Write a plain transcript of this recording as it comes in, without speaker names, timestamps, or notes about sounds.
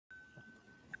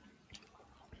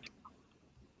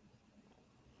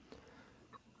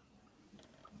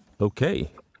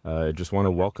Okay, just want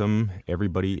to welcome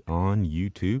everybody on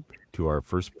YouTube to our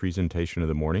first presentation of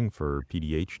the morning for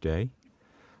PDH Day.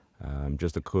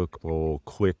 Just a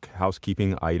quick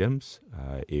housekeeping items.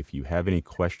 If you have any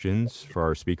questions for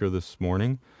our speaker this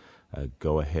morning,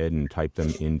 go ahead and type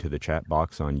them into the chat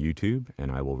box on YouTube,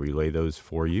 and I will relay those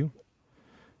for you.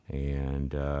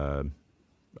 And other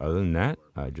than that,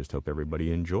 I just hope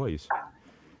everybody enjoys.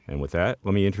 And with that,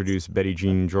 let me introduce Betty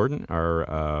Jean Jordan,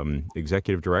 our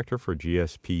Executive Director for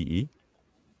GSPE.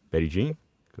 Betty Jean,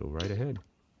 go right ahead.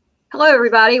 Hello,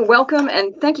 everybody. Welcome,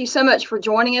 and thank you so much for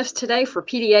joining us today for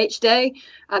PDH Day.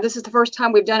 This is the first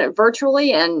time we've done it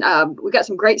virtually, and we've got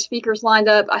some great speakers lined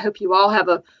up. I hope you all have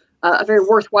a very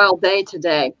worthwhile day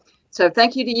today. So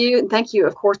thank you to you, and thank you,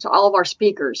 of course, to all of our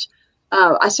speakers.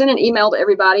 I sent an email to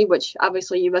everybody, which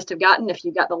obviously you must have gotten if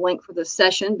you got the link for this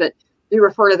session, but do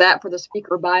refer to that for the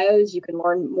speaker bios. You can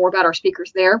learn more about our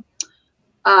speakers there.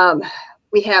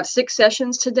 We have 6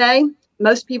 sessions today.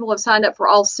 Most people have signed up for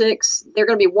all 6. They're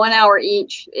going to be 1 hour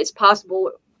each. It's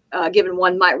possible, given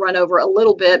one might run over a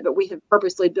little bit, but we have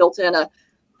purposely built in a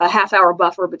half-hour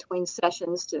buffer between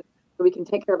sessions so we can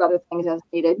take care of other things as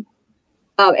needed.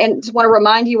 And just want to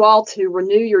remind you all to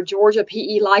renew your Georgia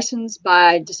PE license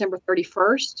by December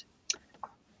 31st.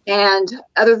 And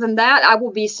other than that, I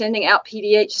will be sending out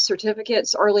PDH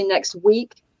certificates early next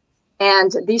week.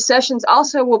 And these sessions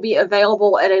also will be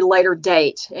available at a later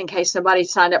date in case somebody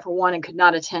signed up for one and could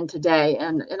not attend today.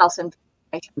 And I'll send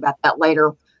information about that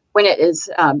later when it is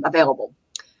available.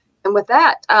 And with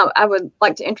that, I would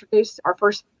like to introduce our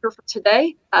first speaker for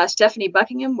today, Stephanie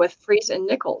Buckingham with Freese and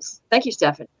Nichols. Thank you,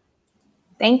 Stephanie.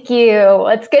 Thank you.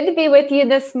 It's good to be with you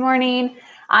this morning.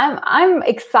 I'm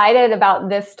excited about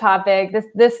this topic.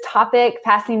 This topic,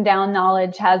 passing down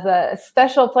knowledge, has a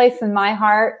special place in my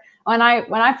heart. When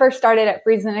I first started at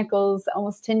Freese and Nichols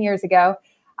almost 10 years ago,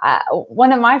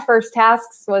 one of my first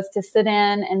tasks was to sit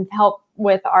in and help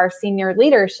with our senior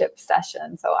leadership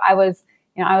session. So I was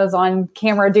on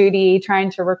camera duty,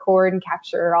 trying to record and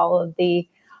capture all of the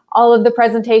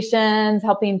presentations,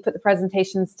 helping put the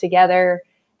presentations together.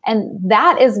 And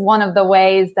that is one of the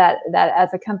ways that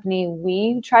as a company,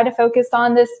 we try to focus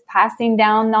on this passing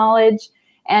down knowledge.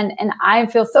 And I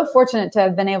feel so fortunate to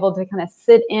have been able to kind of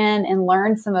sit in and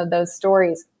learn some of those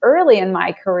stories early in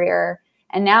my career.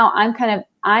 And now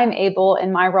I'm able,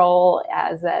 in my role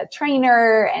as a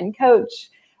trainer and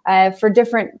coach for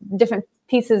different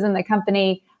pieces in the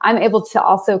company, I'm able to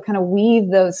also kind of weave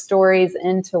those stories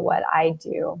into what I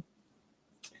do.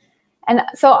 And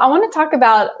so I want to talk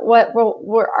about what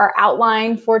our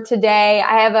outline for today.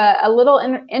 I have a little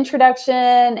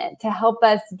introduction to help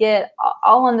us get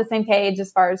all on the same page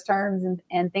as far as terms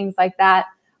and things like that.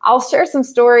 I'll share some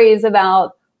stories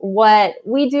about what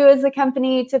we do as a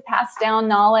company to pass down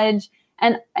knowledge.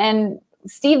 And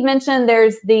Steve mentioned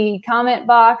there's the comment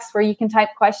box where you can type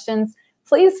questions.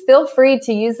 Please feel free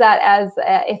to use that as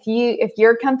if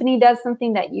your company does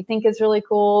something that you think is really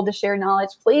cool to share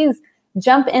knowledge, please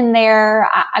jump in there.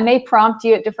 I may prompt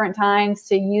you at different times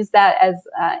to use that as,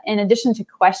 in addition to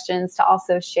questions, to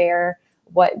also share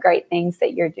what great things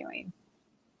that you're doing.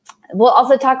 We'll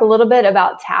also talk a little bit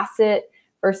about tacit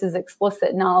versus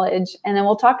explicit knowledge, and then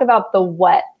we'll talk about the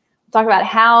what. We'll talk about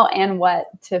how and what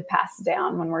to pass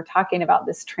down when we're talking about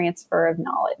this transfer of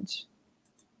knowledge.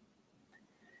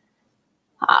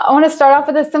 I want to start off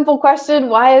with a simple question.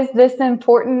 Why is this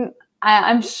important?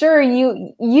 I'm sure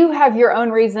you have your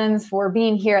own reasons for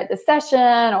being here at the session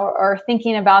or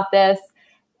thinking about this.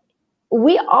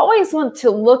 We always want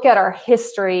to look at our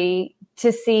history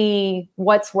to see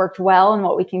what's worked well and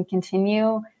what we can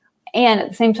continue. And at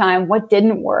the same time, what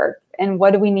didn't work and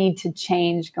what do we need to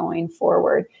change going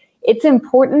forward. It's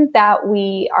important that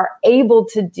we are able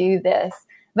to do this.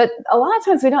 But a lot of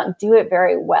times we don't do it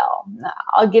very well.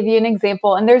 I'll give you an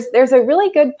example. And there's a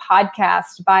really good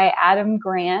podcast by Adam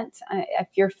Grant. If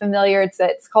you're familiar,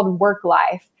 it's called Work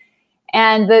Life.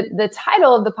 And the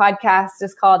title of the podcast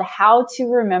is called How to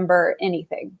Remember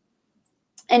Anything.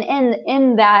 And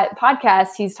in that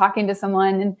podcast, he's talking to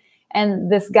someone and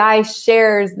this guy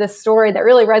shares this story that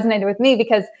really resonated with me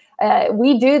because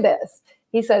we do this.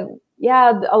 He said,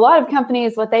 yeah, a lot of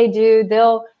companies, what they do,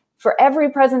 for every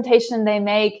presentation they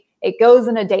make, it goes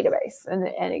in a database and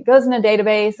it goes in a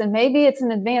database, and maybe it's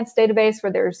an advanced database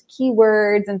where there's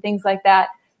keywords and things like that.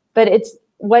 But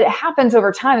what happens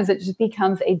over time is it just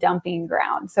becomes a dumping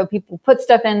ground. So people put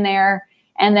stuff in there,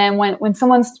 and then when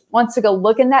someone wants to go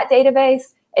look in that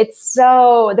database,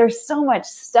 there's so much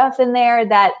stuff in there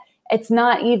that it's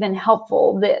not even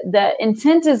helpful. The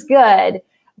intent is good,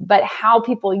 but how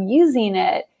people using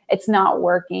it, it's not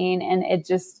working, and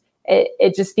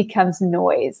it just becomes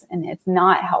noise and it's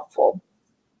not helpful.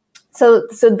 So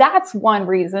that's one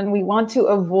reason we want to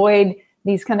avoid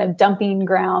these kind of dumping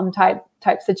ground type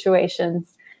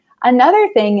situations. Another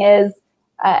thing is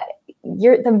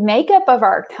the makeup of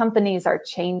our companies are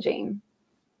changing.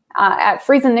 At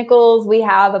Freese and Nichols, we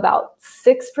have about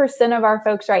 6% of our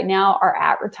folks right now are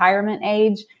at retirement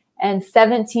age, and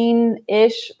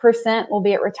 17-ish% will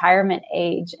be at retirement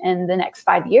age in the next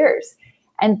 5 years.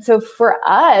 And so for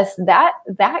us, that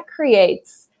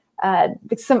creates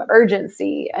some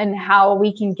urgency in how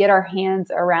we can get our hands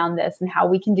around this and how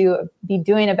we can be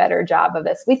doing a better job of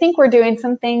this. We think we're doing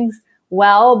some things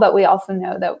well, but we also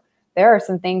know that there are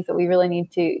some things that we really need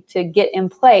to get in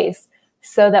place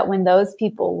so that when those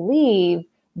people leave,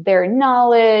 their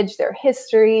knowledge, their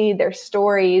history, their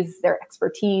stories, their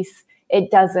expertise,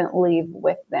 it doesn't leave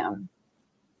with them.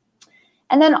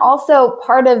 And then also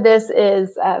part of this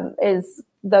is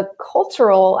the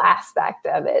cultural aspect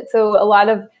of it. So a lot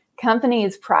of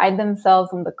companies pride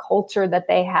themselves on the culture that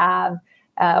they have,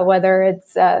 whether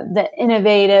it's the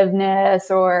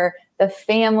innovativeness or the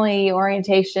family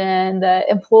orientation, the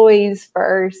employees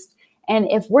first. And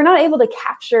if we're not able to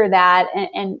capture that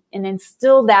and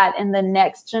instill that in the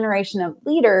next generation of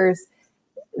leaders,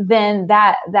 then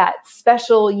that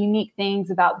special, unique things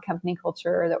about the company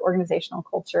culture or the organizational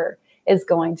culture is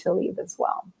going to leave as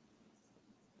well.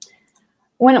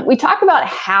 When we talk about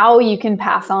how you can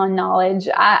pass on knowledge,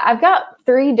 I've got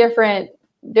 3 different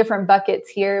buckets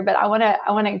here, but I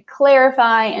want to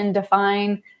clarify and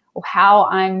define how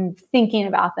I'm thinking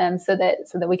about them so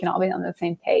that we can all be on the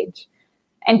same page.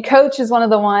 And coach is one of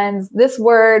the ones. This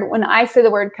word, when I say the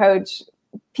word coach,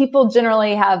 people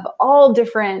generally have all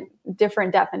different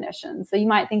definitions. So you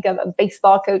might think of a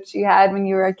baseball coach you had when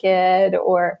you were a kid,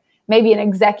 or maybe an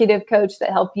executive coach that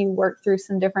helped you work through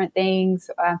some different things.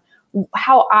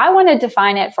 How I want to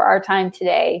define it for our time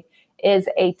today is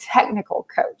a technical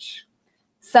coach.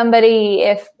 Somebody,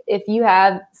 if you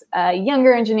have a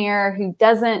younger engineer who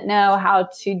doesn't know how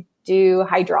to do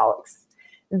hydraulics,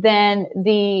 then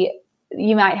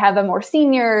you might have a more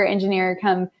senior engineer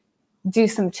come do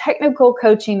some technical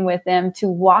coaching with them to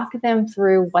walk them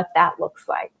through what that looks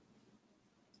like.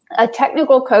 A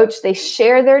technical coach, they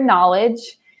share their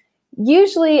knowledge.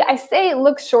 Usually, I say it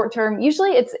looks short term.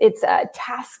 Usually it's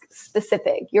task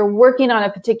specific. You're working on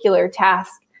a particular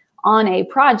task on a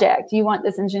project. You want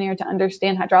this engineer to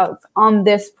understand hydraulics on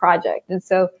this project. And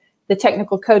so the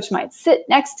technical coach might sit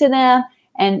next to them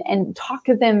and talk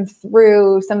to them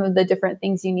through some of the different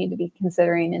things you need to be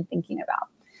considering and thinking about.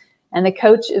 And the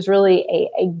coach is really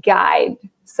a guide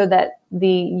so that the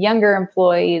younger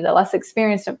employee, the less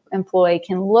experienced employee,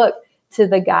 can look to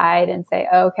the guide and say,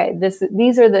 oh, okay,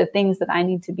 these are the things that I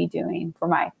need to be doing for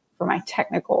my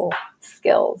technical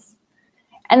skills.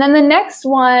 And then the next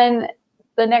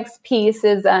piece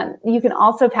is you can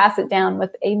also pass it down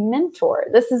with a mentor.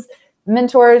 This is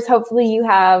mentors. Hopefully you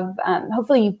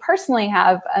personally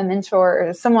have a mentor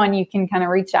or someone you can kind of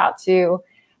reach out to.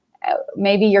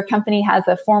 Maybe your company has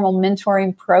a formal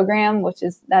mentoring program,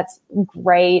 that's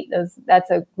great.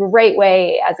 That's a great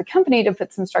way as a company to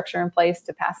put some structure in place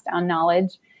to pass down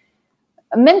knowledge.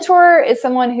 A mentor is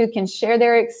someone who can share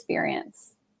their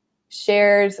experience,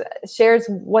 shares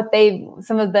what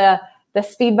some of the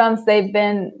speed bumps they've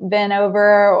been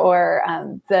over, or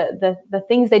the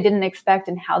things they didn't expect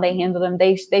and how they handled them.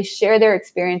 They share their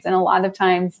experience, and a lot of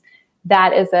times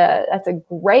that's a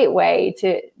great way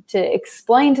to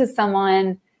explain to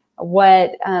someone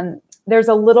what there's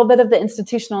a little bit of the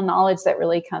institutional knowledge that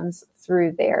really comes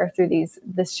through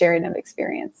this sharing of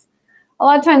experience. A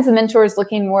lot of times the mentor is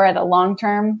looking more at a long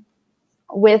term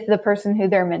with the person who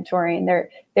they're mentoring.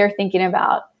 They're thinking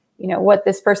about what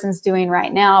this person's doing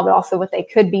right now, but also what they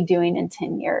could be doing in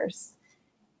 10 years.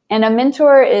 And a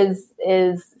mentor is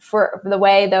for the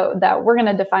way that we're going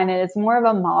to define it, is more of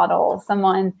a model,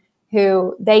 someone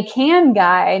who they can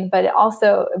guide, but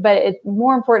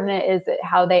more important is that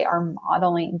how they are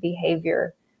modeling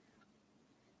behavior.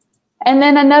 And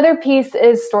then another piece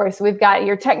is story. So we've got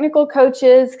your technical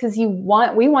coaches, because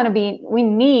we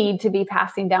need to be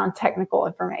passing down technical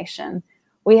information.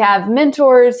 We have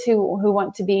mentors who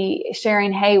want to be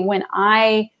sharing, hey, when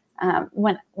I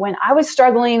was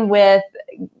struggling with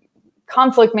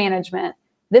conflict management,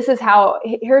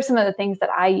 here are some of the things that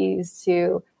I use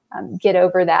to get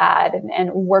over that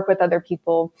and work with other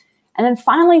people. And then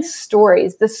finally,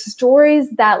 stories, the stories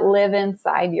that live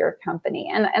inside your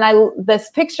company. And this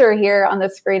picture here on the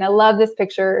screen, I love this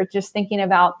picture, just thinking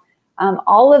about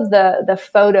all of the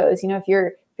photos. If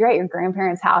you're at your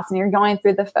grandparents' house and you're going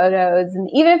through the photos, and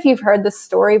even if you've heard the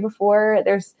story before,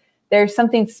 there's there's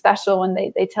something special when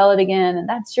they tell it again. And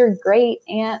that's your great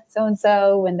aunt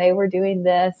so-and-so when they were doing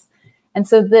this. And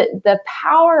so the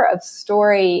power of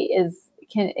story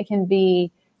can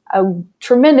be a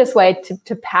tremendous way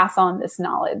to pass on this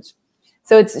knowledge.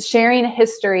 So it's sharing a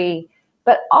history,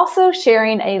 but also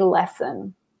sharing a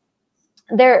lesson.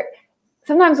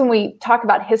 Sometimes when we talk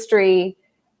about history,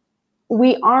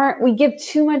 we give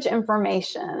too much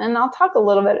information. And I'll talk a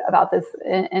little bit about this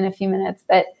in a few minutes,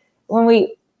 but when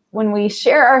we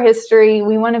share our history,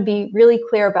 we want to be really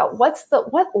clear about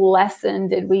what lesson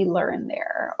did we learn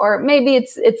there? Or maybe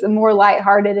it's a more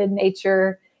lighthearted in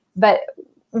nature, but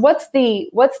what's the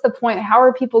point? How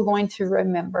are people going to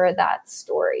remember that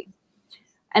story?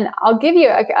 And I'll give you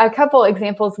a couple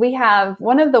examples. We have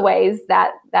one of the ways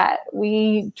that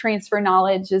we transfer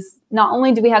knowledge is not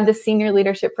only do we have the senior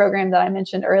leadership program that I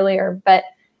mentioned earlier, but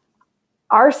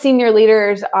our senior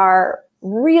leaders are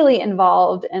really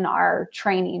involved in our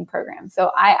training program.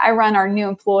 So I run our new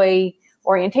employee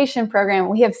orientation program.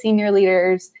 We have senior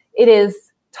leaders. It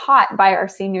is taught by our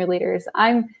senior leaders.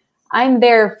 I'm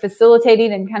there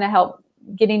facilitating and kind of help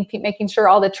making sure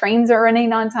all the trains are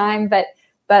running on time, but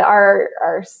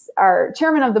our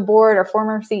chairman of the board, our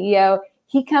former CEO,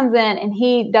 he comes in and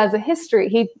he does a history.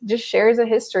 He just shares a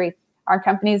history. Our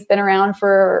company's been around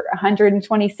for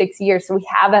 126 years, so we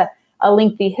have a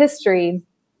lengthy history,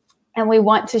 and we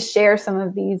want to share some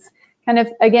of these kind of,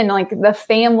 again, like the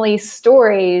family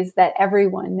stories that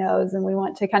everyone knows, and we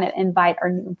want to kind of invite our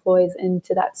new employees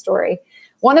into that story.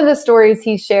 One of the stories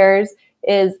he shares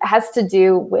has to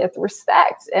do with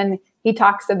respect, and he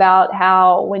talks about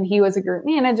how when he was a group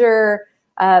manager,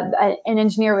 an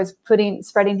engineer was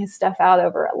spreading his stuff out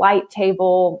over a light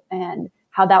table, and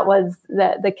how that was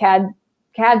the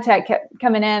CAD tech kept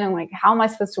coming in and like, how am I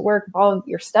supposed to work if all of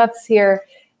your stuff's here?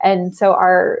 And so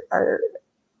our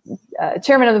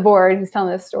chairman of the board, who's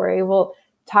telling this story, will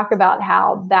talk about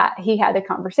how that he had a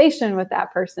conversation with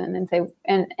that person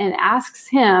and asks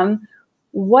him,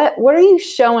 what are you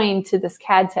showing to this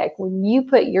CAD tech when you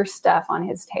put your stuff on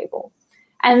his table?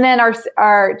 And then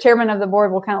our chairman of the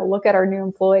board will kind of look at our new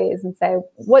employees and say,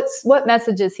 what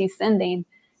message is he sending?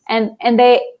 And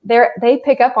they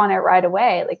pick up on it right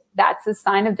away. Like, that's a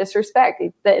sign of disrespect.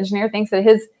 The engineer thinks that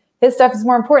his stuff is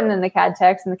more important than the CAD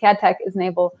tech's, and the CAD tech isn't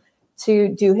able to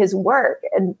do his work.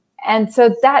 And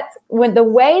so that's when the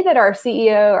way that our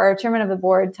CEO, our chairman of the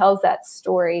board, tells that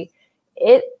story,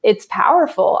 it's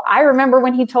powerful. I remember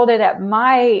when he told it at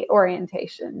my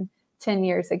orientation 10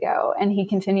 years ago, and he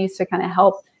continues to kind of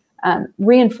help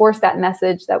reinforce that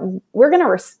message that we're going to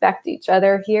respect each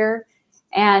other here.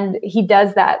 And he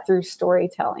does that through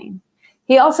storytelling.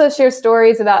 He also shares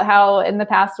stories about how in the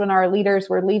past, when our leaders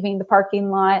were leaving the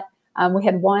parking lot, we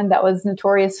had one that was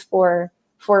notorious for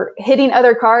hitting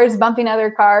other cars, bumping other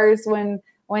cars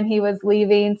when he was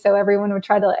leaving. So everyone would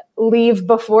try to leave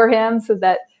before him so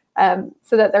that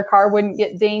their car wouldn't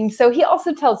get dinged. So he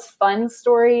also tells fun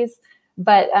stories.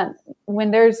 But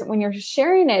when you're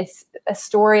sharing a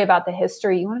story about the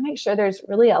history, you want to make sure there's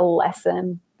really a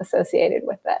lesson associated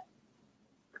with it.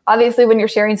 Obviously, when you're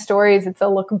sharing stories, it's a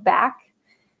look back.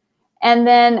 And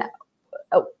then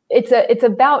it's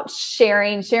about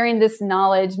sharing this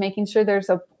knowledge, making sure there's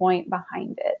a point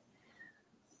behind it.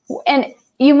 And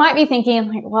you might be thinking,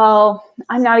 like, well,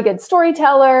 I'm not a good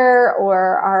storyteller,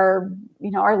 or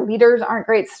our leaders aren't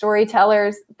great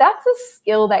storytellers. That's a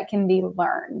skill that can be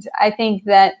learned. I think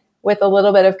that with a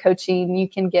little bit of coaching, you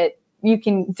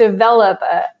can develop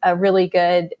a really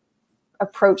good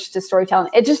approach to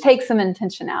storytelling. It just takes some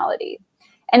intentionality.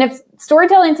 And if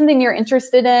storytelling is something you're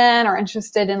interested in or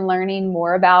interested in learning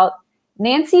more about,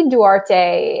 Nancy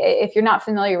Duarte, if you're not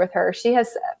familiar with her, she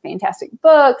has fantastic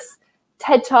books,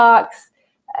 TED Talks,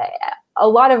 a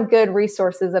lot of good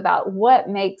resources about what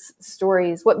makes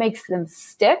stories, what makes them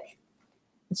stick.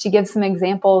 She gives some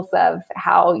examples of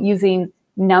how using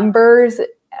numbers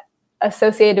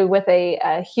associated with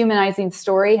a humanizing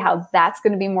story, how that's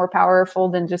going to be more powerful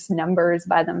than just numbers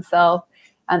by themselves.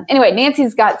 Anyway,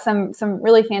 Nancy's got some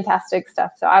really fantastic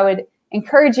stuff. So I would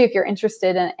encourage you, if you're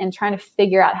interested in trying to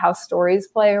figure out how stories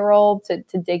play a role, to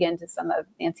dig into some of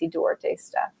Nancy Duarte's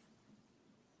stuff.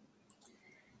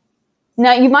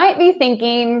 Now, you might be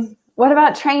thinking, what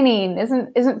about training?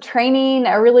 Isn't training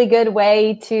a really good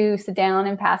way to sit down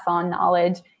and pass on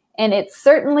knowledge? And it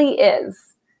certainly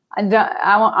is.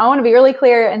 I want to be really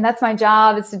clear, and that's my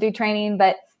job, is to do training.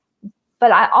 But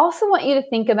I also want you to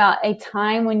think about a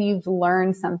time when you've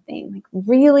learned something, like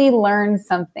really learned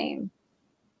something.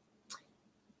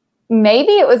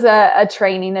 Maybe it was a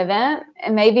training event,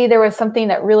 and maybe there was something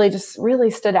that really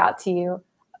stood out to you.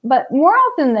 But more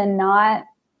often than not,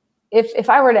 if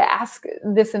I were to ask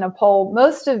this in a poll,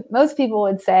 most people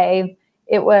would say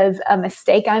it was a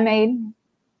mistake I made.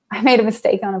 I made a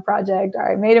mistake on a project,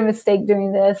 or I made a mistake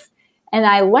doing this, and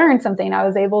I learned something. I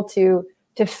was able to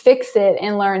fix it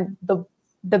and learn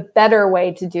the better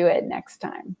way to do it next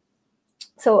time.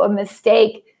 So a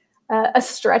mistake, a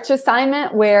stretch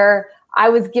assignment where I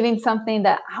was giving something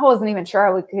that I wasn't even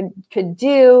sure I could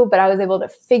do, but I was able to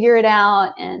figure it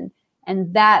out, and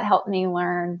that helped me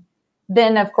learn.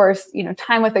 Then, of course,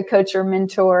 time with a coach or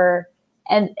mentor.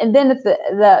 And then at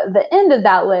the end of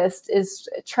that list is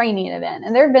a training event.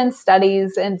 And there have been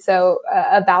studies about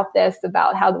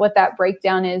what that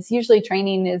breakdown is. Usually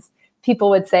training is, people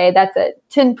would say that's at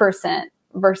 10%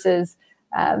 versus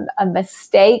a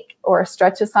mistake or a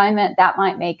stretch assignment that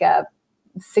might make up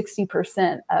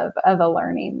 60% of a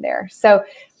learning there. So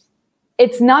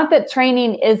it's not that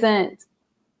training isn't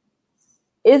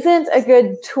a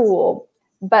good tool,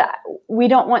 but we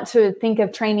don't want to think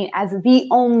of training as the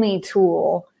only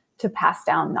tool to pass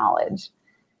down knowledge.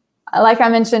 Like I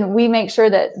mentioned, we make sure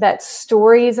that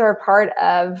stories are part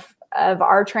of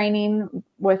our training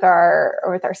with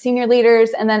our senior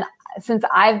leaders. And then since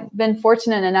I've been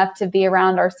fortunate enough to be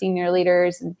around our senior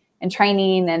leaders and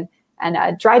training and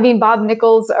driving Bob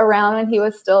Nichols around when he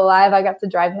was still alive, I got to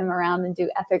drive him around and do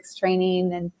ethics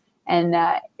training and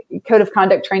code of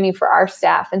conduct training for our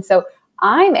staff. And so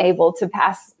I'm able to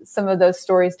pass some of those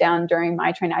stories down during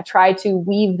my training. I try to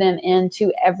weave them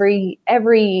into every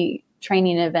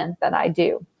training event that I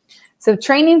do. So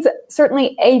training's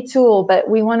certainly a tool, but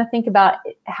we want to think about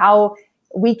how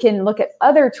we can look at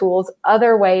other tools,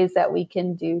 other ways that we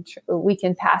can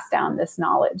pass down this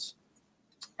knowledge.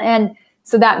 And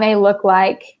so that may look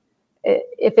like,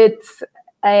 if it's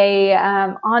a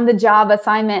on-the-job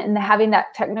assignment, and having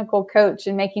that technical coach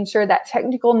and making sure that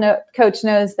technical coach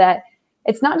knows that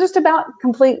it's not just about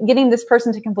getting this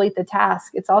person to complete the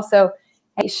task. It's also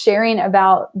sharing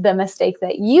about the mistake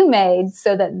that you made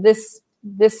so that this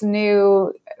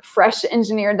new fresh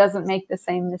engineer doesn't make the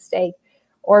same mistake.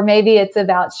 Or maybe it's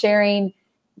about sharing,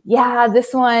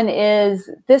 this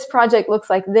project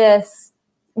looks like this,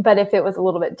 but if it was a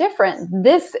little bit different,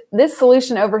 this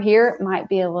solution over here might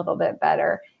be a little bit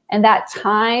better. And that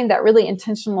time, that really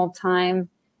intentional time,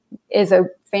 is a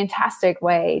fantastic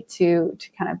way to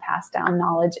kind of pass down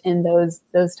knowledge in those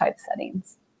type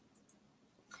settings.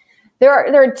 There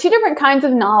are two different kinds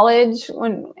of knowledge,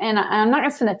 and I'm not going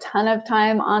to spend a ton of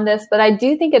time on this, but I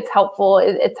do think it's helpful.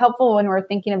 It's helpful when we're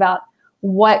thinking about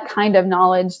what kind of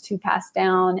knowledge to pass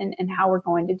down and how we're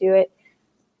going to do it.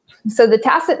 So the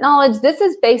tacit knowledge, this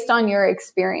is based on your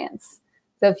experience.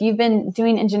 So if you've been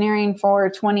doing engineering for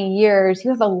 20 years, you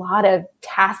have a lot of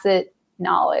tacit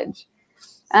knowledge.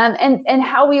 And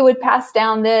how we would pass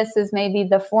down this is maybe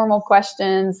the formal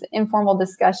questions, informal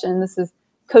discussion. This is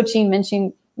coaching,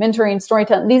 mentoring,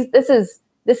 storytelling. This is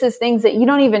things that you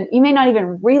may not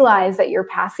even realize that you're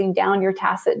passing down your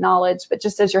tacit knowledge, but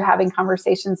just as you're having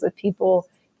conversations with people,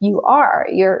 you're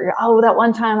that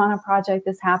one time on a project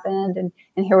this happened and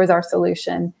here was our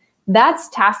solution. That's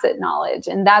tacit knowledge,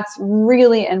 and that's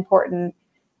really important.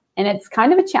 And it's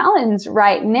kind of a challenge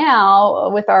right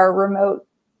now with our remote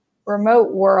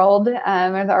world,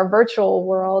 with our virtual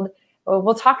world.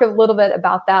 We'll talk a little bit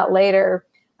about that later.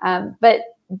 But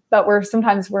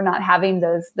we're not having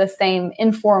the same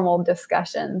informal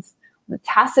discussions. The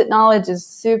tacit knowledge is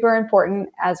super important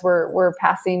as we're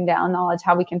passing down knowledge,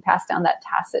 how we can pass down that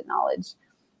tacit knowledge.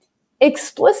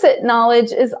 Explicit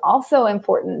knowledge is also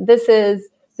important. This is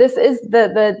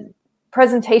the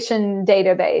presentation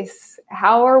database.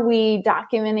 How are we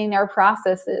documenting our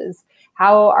processes?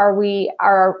 How are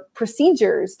our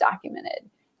procedures documented?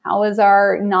 How is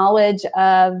our knowledge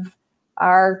of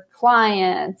our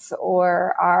clients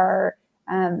or our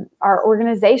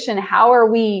organization?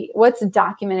 What's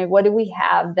documented? What do we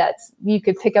have that you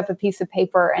could pick up a piece of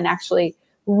paper and actually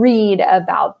read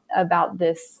about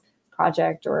this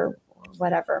project or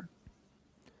whatever?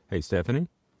 Hey, Stephanie.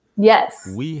 Yes.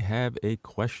 We have a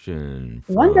question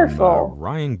from Wonderful.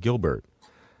 Ryan Gilbert.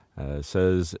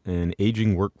 Says, an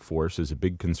aging workforce is a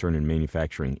big concern in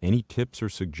manufacturing. Any tips or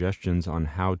suggestions on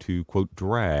how to, quote,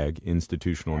 drag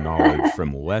institutional knowledge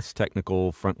from less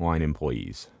technical frontline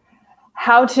employees?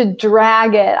 How to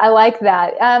drag it. I like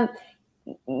that.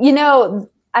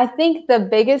 I think the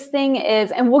biggest thing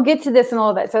is, and we'll get to this in a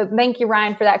little bit, so thank you,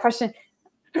 Ryan, for that question.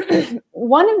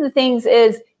 One of the things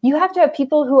is you have to have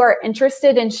people who are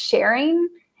interested in sharing,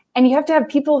 and you have to have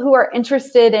people who are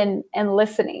interested in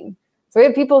listening. So we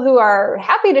have people who are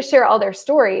happy to share all their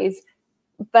stories,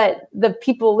 but the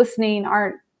people listening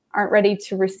aren't ready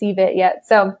to receive it yet.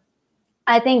 So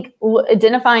I think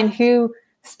identifying who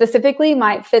specifically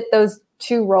might fit those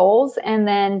two roles, and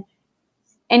then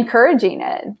encouraging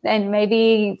it, and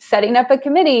maybe setting up a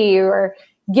committee or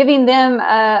giving them,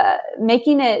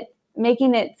 making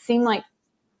it seem like,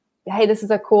 hey, this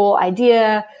is a cool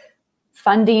idea,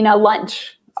 funding a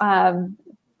lunch,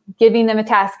 giving them a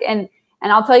task. And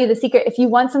I'll tell you the secret: if you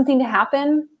want something to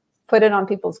happen, put it on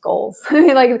people's goals.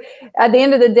 Like at the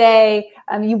end of the day,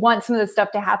 you want some of this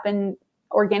stuff to happen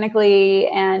organically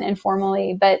and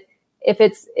informally, but if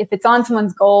it's on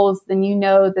someone's goals, then you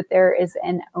know that there is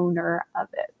an owner of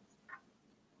it.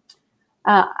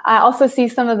 I also see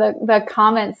some of the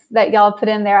comments that y'all put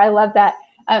in there. I love that.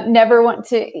 Never want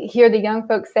to hear the young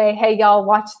folks say, "Hey, y'all,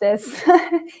 watch this."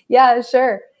 Yeah,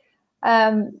 sure.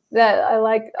 That I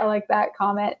like that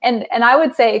comment. And I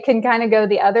would say it can kind of go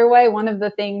the other way. One of the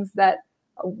things that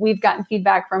we've gotten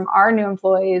feedback from our new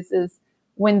employees is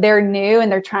when they're new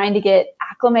and they're trying to get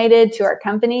acclimated to our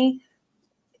company,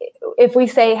 if we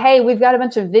say, "Hey, we've got a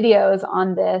bunch of videos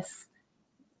on this,"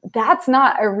 that's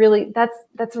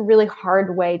a really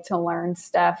hard way to learn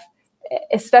stuff,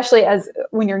 especially as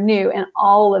when you're new and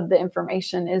all of the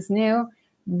information is new.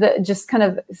 Just kind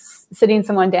of sitting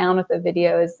someone down with a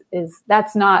video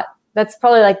that's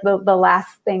probably like the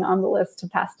last thing on the list to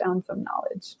pass down some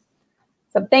knowledge.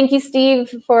 So thank you,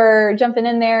 Steve, for jumping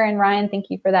in there, and Ryan, thank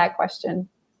you for that question.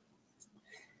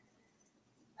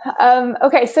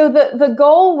 Okay, so the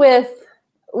goal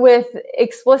with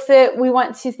explicit, we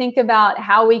want to think about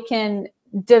how we can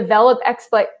develop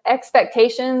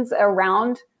expectations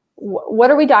around what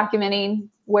are we documenting,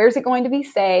 where is it going to be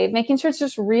saved, making sure it's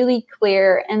just really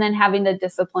clear, and then having the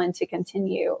discipline to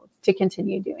continue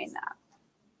doing that.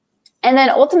 And then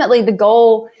ultimately the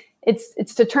goal,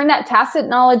 it's to turn that tacit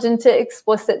knowledge into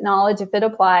explicit knowledge if it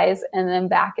applies, and then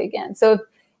back again. So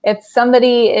if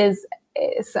somebody is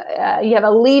you have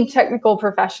a lead technical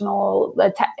professional,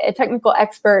 a technical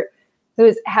expert who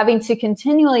is having to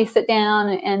continually sit down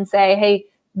and say, "Hey,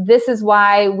 this is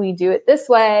why we do it this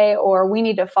way," or "We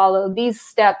need to follow these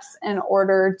steps in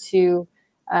order to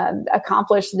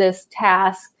accomplish this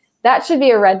task," that should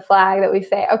be a red flag that we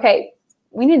say, okay,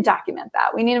 we need to document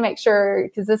that. We need to make sure,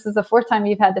 because this is the fourth time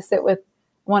you've had to sit with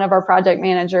one of our project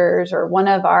managers or one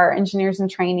of our engineers in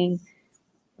training.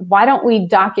 Why don't we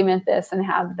document this and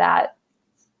have that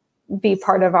be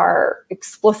part of our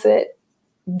explicit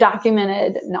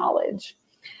documented knowledge?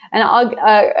 And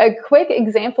a quick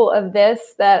example of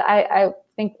this that I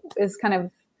think is kind of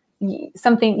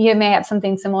something, you may have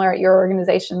something similar at your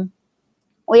organization.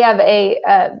 We have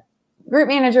a group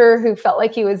manager who felt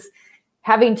like he was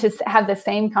having to have the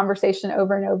same conversation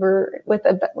over and over with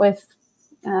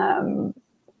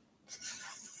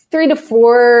 3 to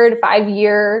 4 to 5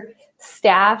 year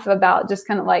staff about just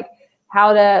kind of like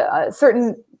how to a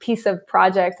certain piece of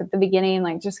projects at the beginning,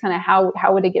 like just kind of how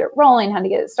would it get it rolling, how to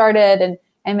get it started,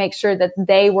 and make sure that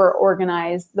they were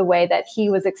organized the way that he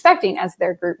was expecting as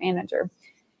their group manager.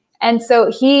 And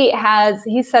so he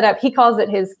set up, he calls it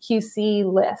his QC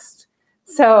list.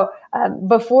 So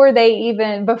before they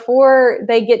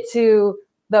get to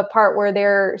the part where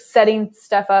they're setting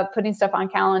stuff up, putting stuff on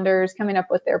calendars, coming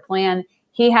up with their plan,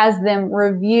 he has them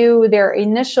review their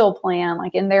initial plan,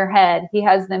 like in their head. He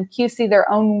has them QC their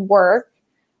own work,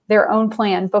 their own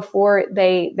plan before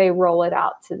they roll it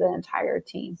out to the entire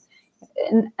team.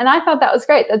 And I thought that was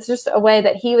great. That's just a way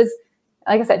that he was,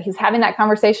 like I said, he's having that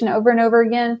conversation over and over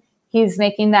again. He's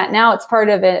making that now it's part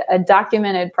of a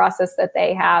documented process that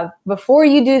they have. Before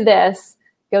you do this,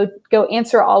 go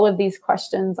answer all of these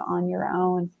questions on your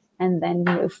own and then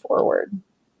move forward.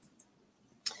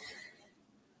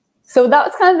 So that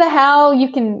was kind of how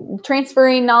you can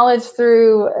transferring knowledge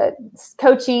through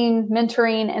coaching,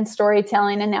 mentoring, and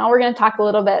storytelling. And now we're going to talk a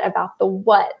little bit about the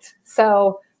what.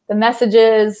 So the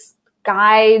messages,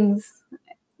 guides,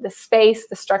 the space,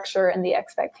 the structure, and the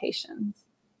expectations.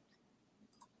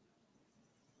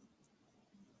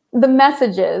 The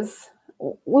messages,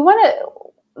 we want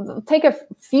to take a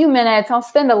few minutes. I'll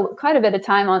spend quite a bit of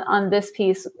time on this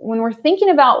piece. When we're thinking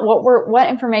about what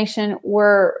information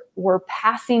we're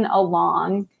passing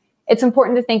along, it's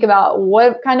important to think about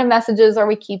what kind of messages are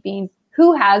we keeping,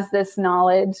 who has this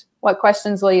knowledge, what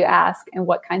questions will you ask, and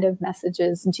what kind of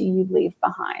messages do you leave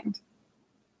behind.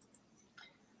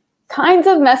 Kinds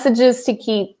of messages to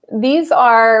keep. These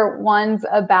are ones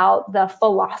about the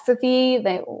philosophy,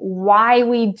 why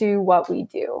we do what we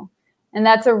do. And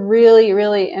that's a really,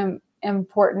 really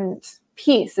important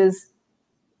piece, is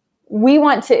we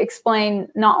want to explain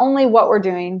not only what we're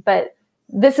doing, but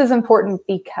this is important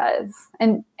because,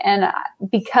 and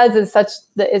because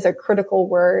is a critical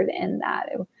word in that,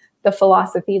 the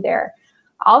philosophy there.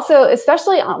 Also,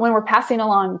 especially when we're passing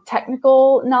along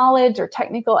technical knowledge or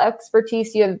technical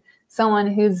expertise, you have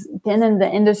someone who's been in the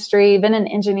industry, been an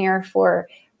engineer for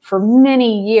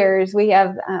many years. We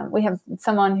have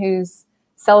someone who's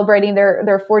celebrating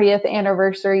their 40th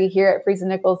anniversary here at Freese and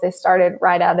Nichols. They started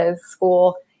right out of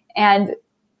school, and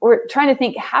we're trying to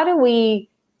think, how do we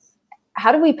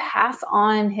pass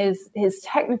on his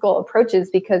technical approaches,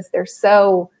 because they're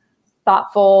so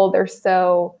thoughtful, they're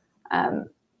so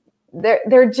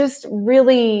they're just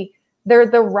really, they're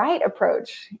the right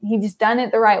approach. He's done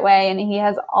it the right way, and he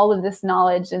has all of this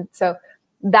knowledge. And so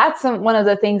that's one of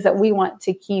the things that we want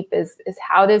to keep is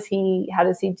how does he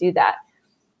do that?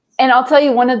 And I'll tell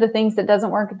you one of the things that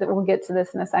doesn't work, that we'll get to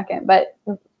this in a second, but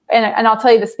and I'll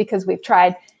tell you this because we've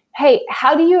tried. Hey,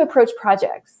 how do you approach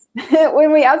projects?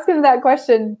 When we ask him that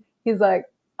question, he's like,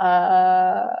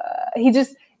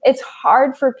 it's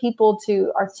hard for people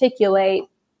to articulate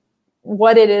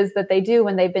what it is that they do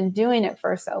when they've been doing it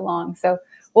for so long. So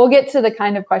we'll get to the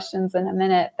kind of questions in a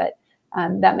minute, but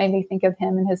that made me think of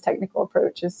him and his technical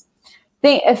approaches.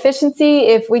 The efficiency,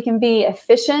 if we can be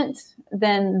efficient,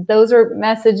 then those are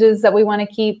messages that we want to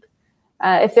keep.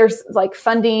 If there's like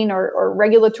funding or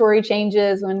regulatory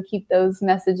changes, we want to keep those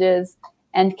messages.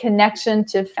 And connection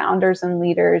to founders and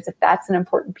leaders, if that's an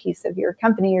important piece of your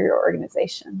company or your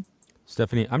organization.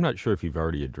 Stephanie, I'm not sure if you've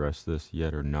already addressed this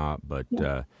yet or not, but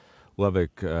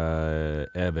Levick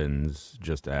Evans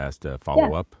just asked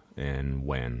follow-up and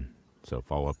when. So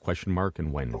follow-up question mark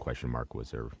and when question mark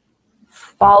was there?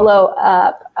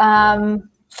 Follow-up. I'm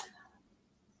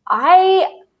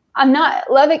not,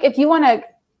 Levick, if you want to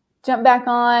jump back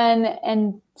on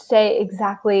and say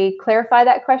exactly, clarify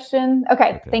that question.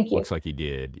 Okay, thank you. Looks like he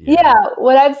did. Yeah,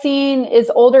 what I've seen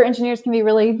is older engineers can be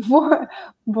really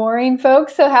boring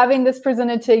folks. So having this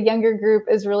presented to a younger group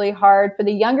is really hard for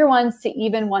the younger ones to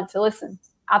even want to listen.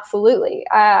 Absolutely.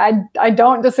 I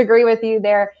don't disagree with you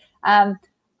there.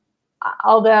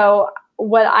 Although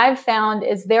what I've found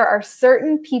is there are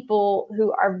certain people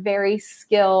who are very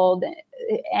skilled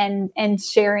and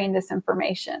sharing this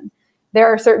information. There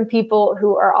are certain people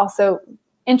who are also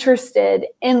interested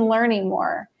in learning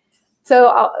more.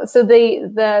 So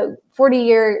the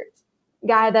 40-year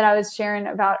guy that I was sharing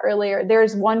about earlier,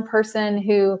 there's one person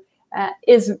who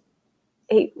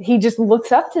he just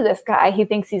looks up to this guy. He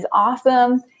thinks he's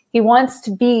awesome. He wants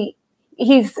to be,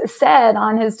 he's said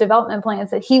on his development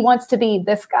plans that he wants to be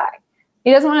this guy.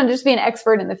 He doesn't want to just be an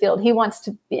expert in the field. He wants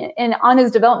to be, and on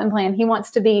his development plan, he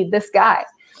wants to be this guy.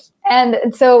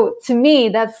 And so to me,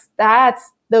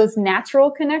 that's those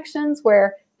natural connections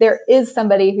where there is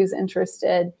somebody who's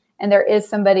interested and there is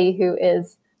somebody who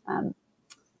is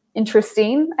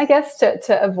interesting, I guess,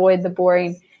 to avoid the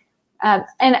boring. And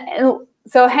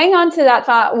so hang on to that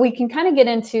thought. We can kind of get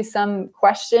into some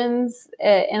questions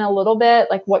in a little bit,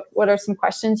 like what are some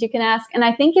questions you can ask? And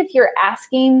I think if you're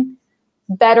asking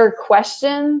better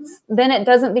questions, then it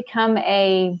doesn't become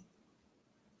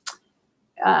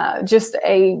just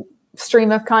a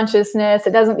stream of consciousness.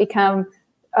 It doesn't become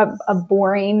a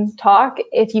boring talk.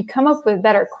 If you come up with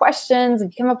better questions,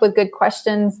 if you come up with good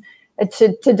questions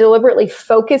to deliberately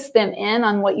focus them in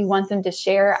on what you want them to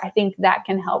share, I think that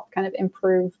can help kind of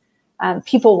improve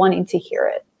people wanting to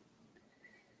hear it.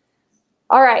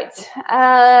 All right.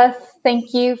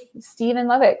 Thank you, Stephen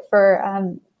Levick,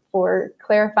 for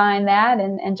clarifying that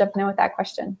and jumping in with that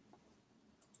question.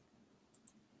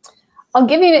 I'll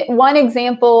give you one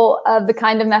example of the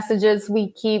kind of messages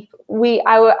we keep.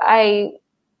 I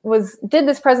did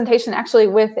this presentation actually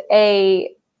with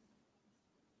a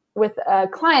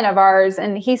client of ours,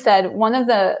 and he said one of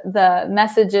the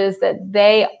messages that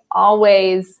they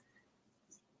always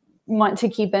want to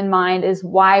keep in mind is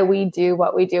why we do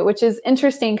what we do, which is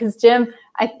interesting because Jim,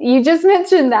 you just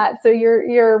mentioned that, so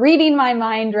you're reading my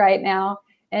mind right now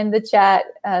in the chat.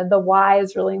 The why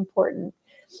is really important.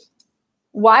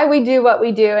 Why we do what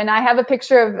we do. And I have a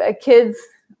picture of a kid's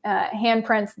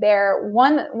handprints there.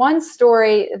 One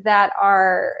story that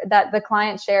the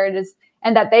client shared is,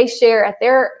 and that they share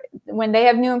when they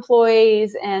have new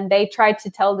employees, and they try to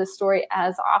tell this story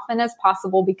as often as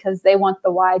possible because they want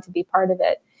the why to be part of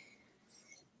it.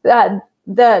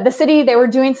 The city, they were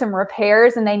doing some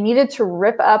repairs and they needed to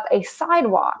rip up a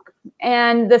sidewalk.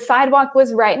 And the sidewalk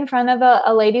was right in front of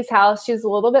a lady's house. She was a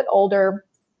little bit older.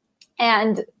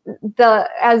 And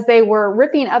as they were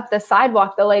ripping up the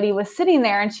sidewalk, the lady was sitting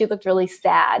there and she looked really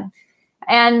sad.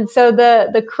 And so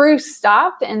the crew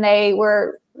stopped and they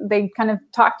kind of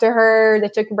talked to her. They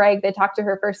took a break. They talked to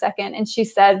her for a second. And she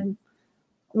said,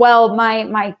 well,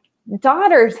 my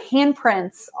daughter's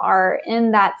handprints are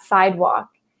in that sidewalk.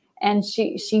 And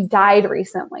she died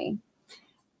recently.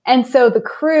 And so the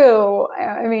crew,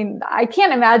 I mean, I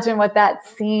can't imagine what that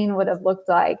scene would have looked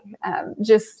like.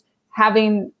 Just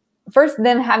having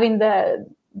the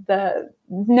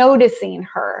noticing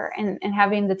her and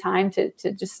having the time to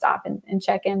just stop and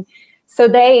check in. So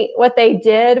what they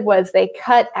did was they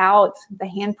cut out the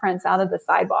handprints out of the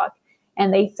sidewalk,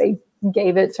 and they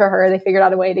gave it to her. They figured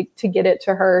out a way to get it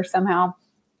to her somehow.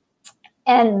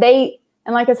 And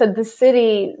like I said, the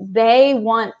city, they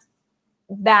want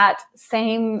that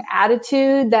same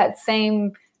attitude, that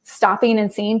same stopping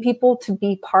and seeing people to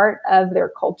be part of their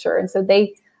culture. And so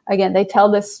they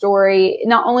tell this story.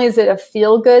 Not only is it a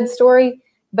feel-good story,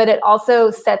 but it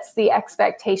also sets the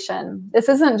expectation. This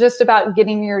isn't just about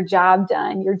getting your job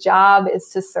done. Your job is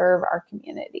to serve our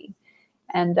community.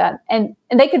 And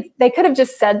they could have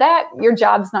just said that your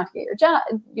job's not to get your job.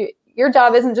 Your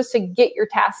job isn't just to get your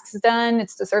tasks done.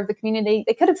 It's to serve the community.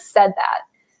 They could have said that.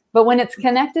 But when it's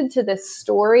connected to this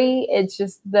story, it's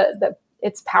just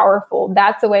it's powerful.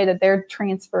 That's the way that they're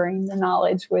transferring the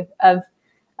knowledge of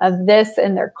this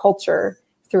and their culture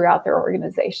throughout their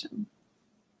organization.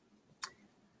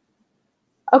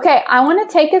 Okay, I want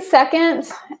to take a second,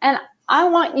 and I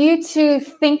want you to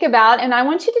think about, and I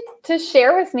want you to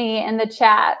share with me in the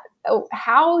chat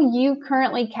how you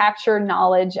currently capture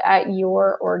knowledge at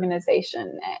your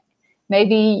organization.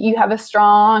 Maybe you have a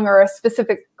strong or a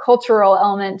specific cultural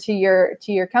element to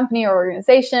your company or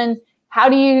organization. How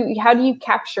do you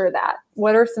capture that?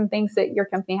 What are some things that your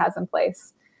company has in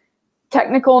place?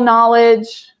 Technical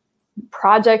knowledge,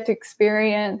 project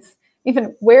experience,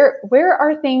 even where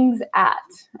are things at?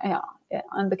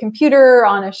 On the computer,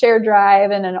 on a shared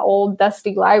drive, in an old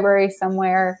dusty library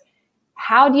somewhere.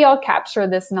 How do y'all capture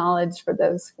this knowledge for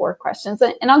those 4 questions?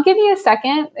 And I'll give you a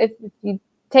second if you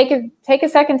take a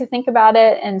second to think about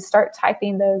it and start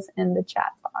typing those in the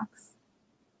chat box.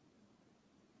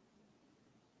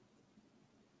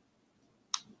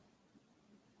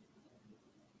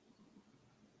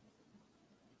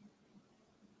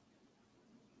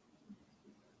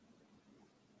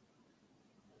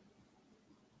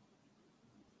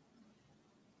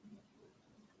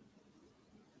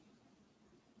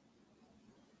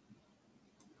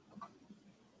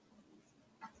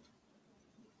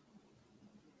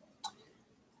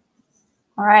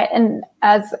 All right, and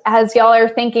as y'all are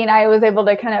thinking, I was able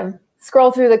to kind of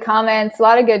scroll through the comments. A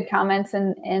lot of good comments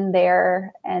in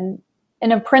there. And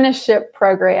an apprenticeship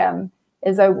program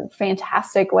is a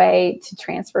fantastic way to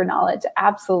transfer knowledge.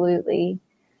 Absolutely.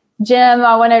 Jim,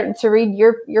 I wanted to read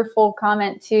your full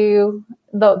comment too.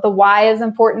 The why is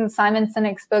important. Simon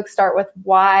Sinek's book, Start With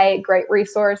Why, great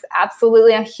resource.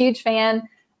 Absolutely, I'm a huge fan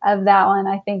of that one.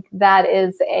 I think that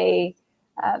is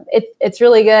it's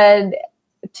really good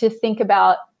to think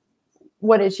about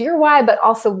what is your why, but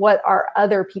also what are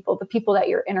other people, the people that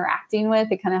you're interacting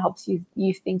with. It kind of helps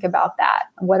you think about that.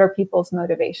 What are people's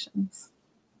motivations?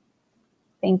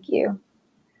 Thank you.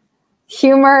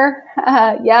 Humor,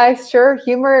 yeah, sure.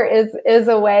 Humor is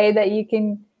a way that you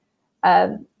can.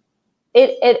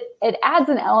 It adds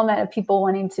an element of people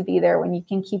wanting to be there when you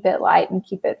can keep it light and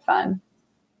keep it fun.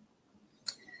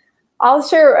 I'll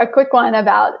share a quick one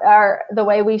about the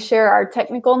way we share our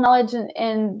technical knowledge,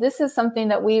 and this is something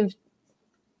that we've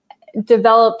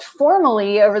developed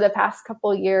formally over the past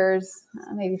couple of years,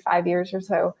 maybe 5 years or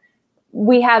so.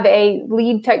 We have a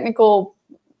lead technical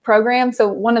program. So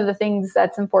one of the things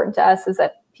that's important to us is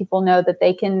that people know that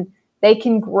they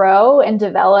can grow and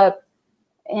develop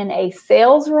in a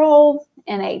sales role,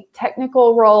 in a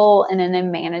technical role, and in a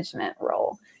management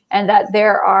role. And that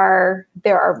there are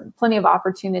plenty of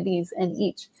opportunities in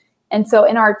each. And so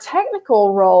in our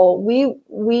technical role,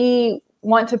 we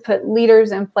want to put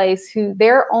leaders in place who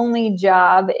their only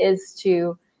job is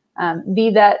to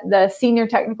be the senior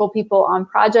technical people on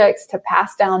projects, to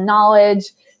pass down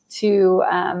knowledge,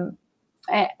 and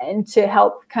to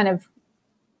help kind of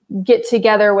get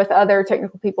together with other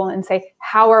technical people and say,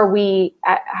 how are we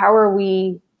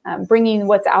bringing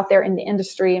what's out there in the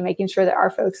industry and making sure that our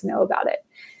folks know about it.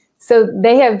 So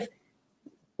they have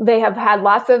had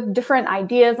lots of different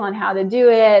ideas on how to do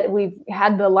it. We've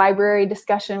had the library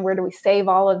discussion, where do we save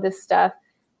all of this stuff?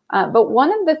 But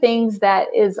one of the things that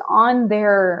is on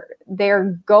their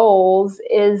goals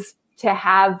is to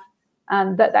have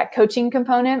that coaching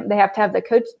component. They have to have the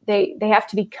coach. They have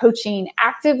to be coaching,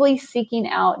 actively seeking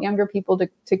out younger people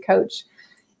to coach.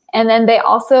 And then they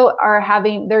also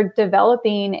they're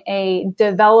developing a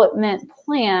development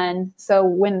plan. So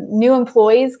when new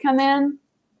employees come in,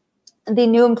 the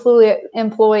new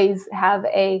employees have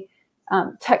a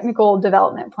technical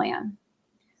development plan.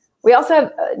 We also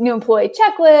have new employee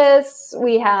checklists.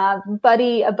 We have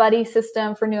a buddy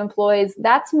system for new employees.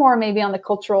 That's more maybe on the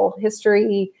cultural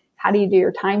history, how do you do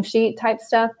your timesheet type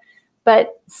stuff.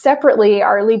 But separately,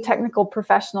 our lead technical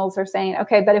professionals are saying,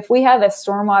 okay, but if we have a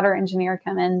stormwater engineer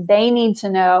come in, they need to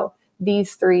know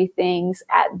these 3 things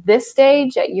at this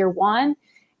stage, at year 1,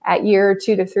 at year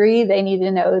 2 to 3, they need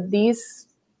to know these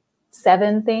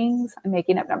 7 things. I'm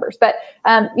making up numbers, but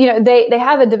they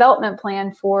have a development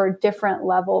plan for different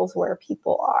levels where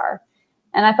people are.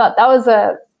 And I thought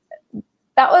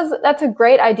that's a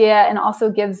great idea, and also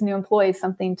gives new employees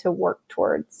something to work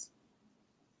towards.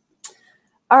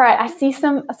 All right, I see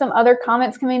some other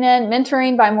comments coming in.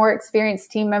 Mentoring by more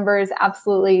experienced team members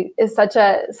absolutely is such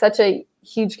a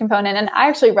huge component. And I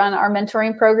actually run our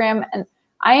mentoring program, and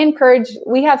I encourage,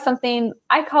 we have something,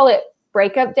 I call it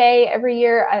breakup day every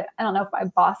year. I don't know if my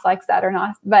boss likes that or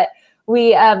not, but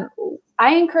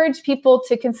I encourage people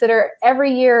to consider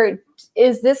every year,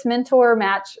 is this mentor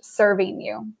match serving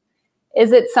you?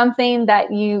 Is it something that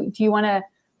do you want to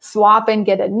swap and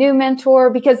get a new mentor?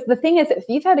 Because the thing is, if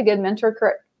you've had a good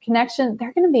mentor connection,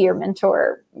 they're going to be your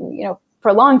mentor, for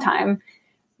a long time.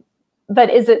 But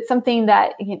is it something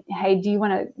that, hey, do you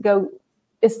want to go,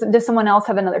 does someone else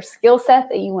have another skill set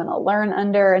that you want to learn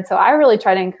under? And so I really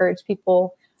try to encourage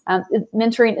people,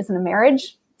 mentoring isn't a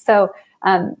marriage. So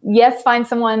yes, find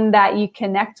someone that you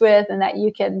connect with and that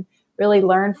you can really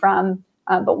learn from.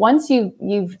 But once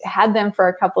you've had them for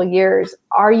a couple of years,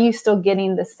 are you still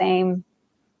getting the same?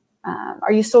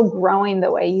 Are you still growing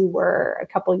the way you were a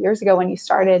couple of years ago when you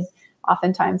started?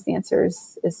 Oftentimes the answer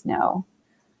is no.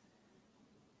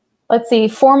 Let's see,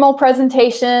 formal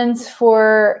presentations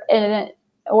for an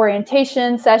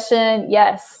orientation session.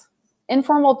 Yes.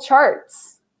 Informal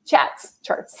chats,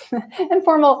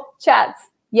 informal chats.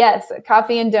 Yes.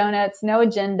 Coffee and donuts, no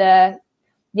agenda.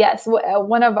 Yes.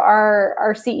 One of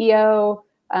our CEO,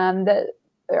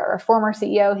 our former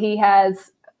CEO, he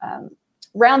has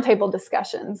roundtable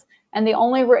discussions, and he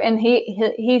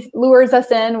lures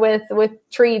us in with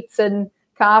treats and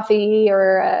coffee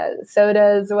or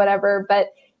sodas or whatever.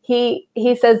 But he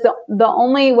says the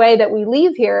only way that we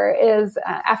leave here is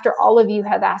after all of you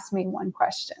have asked me one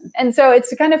question. And so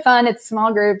it's kind of fun. It's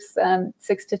small groups,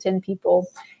 6 to 10 people,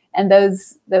 and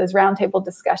those roundtable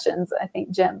discussions. I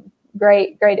think Jim,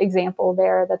 great example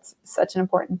there. That's such an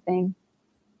important thing.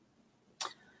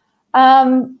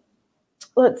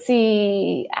 Let's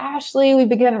see, Ashley, we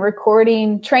began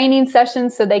recording training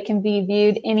sessions so they can be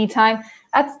viewed anytime.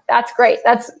 That's great.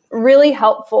 That's really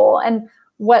helpful. And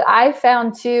what I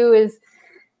found too is,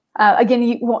 again,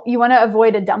 you want to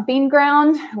avoid a dumping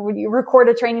ground when you record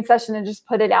a training session and just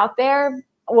put it out there.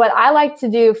 What I like to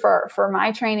do for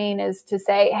my training is to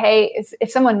say, hey, if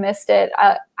someone missed it,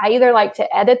 I either like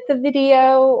to edit the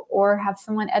video or have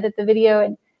someone edit the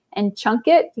video and chunk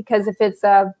it, because if it's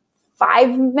a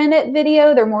 5-minute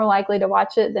video, they're more likely to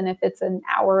watch it than if it's an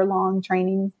hour-long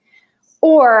training.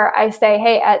 Or I say,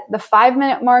 hey, at the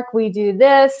 5-minute mark, we do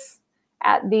this.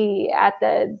 At the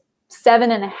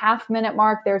 7.5-minute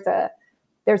mark, there's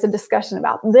a discussion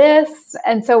about this.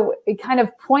 And so it kind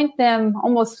of point them,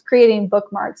 almost creating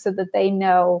bookmarks so that they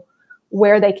know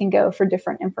where they can go for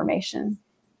different information.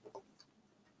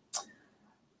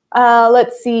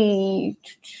 Let's see,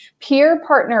 peer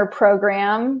partner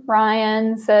program.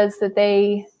 Ryan says that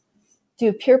they do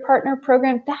a peer partner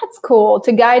program. That's cool,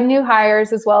 to guide new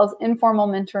hires as well as informal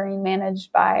mentoring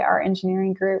managed by our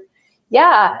engineering group.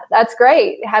 Yeah, that's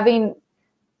great.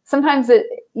 Sometimes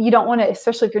you don't want to,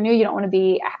 especially if you're new, you don't want to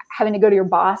be having to go to your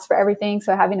boss for everything.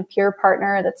 So having a peer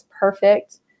partner, that's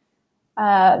perfect.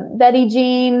 Betty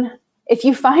Jean, if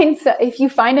you find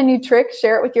a new trick,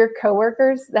 share it with your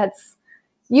coworkers.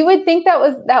 You would think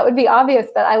that would be obvious,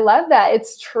 but I love that.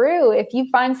 It's true. If you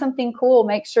find something cool,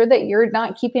 make sure that you're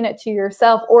not keeping it to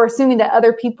yourself or assuming that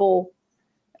other people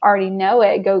already know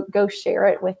it. Go share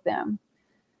it with them.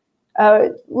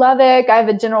 Lovick, I have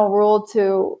a general rule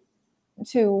to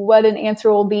what an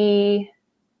answer will be,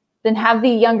 then have the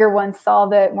younger ones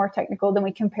solve it, more technical, then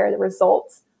we compare the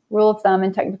results. Rule of thumb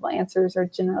and technical answers are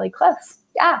generally close.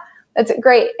 Yeah, that's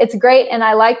great. It's great. And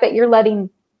I like that you're letting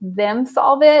them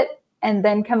solve it and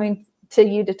then coming to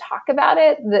you to talk about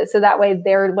it. So that way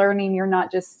they're learning, you're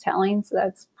not just telling. So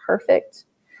that's perfect.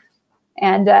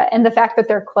 And the fact that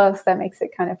they're close, that makes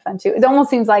it kind of fun too. It almost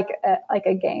seems like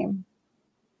a game.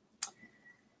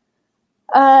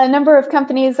 A number of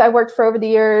companies I worked for over the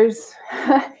years.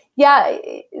 Yeah,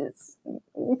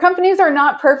 companies are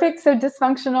not perfect, so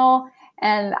dysfunctional.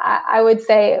 And I would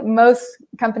say most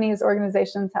companies,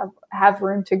 organizations have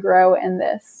room to grow in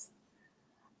this.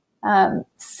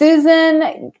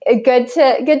 Susan, good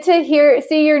to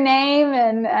see your name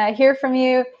and hear from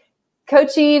you.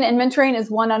 Coaching and mentoring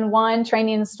is one-on-one.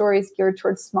 Training and stories geared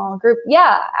towards small group.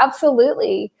 Yeah,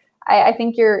 absolutely. I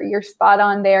think you're spot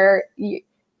on there.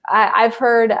 I've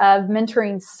heard of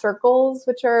mentoring circles,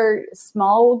 which are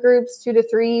small groups, 2 to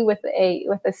 3 with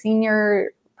a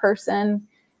senior person.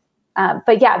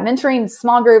 But yeah, mentoring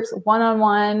small groups,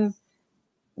 one-on-one,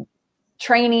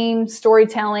 training,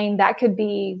 storytelling, that could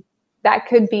be,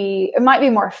 it might be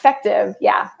more effective,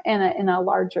 yeah, in a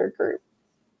larger group.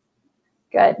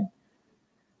 Good.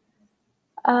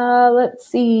 Let's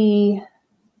see.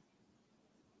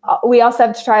 We also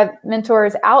have to try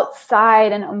mentors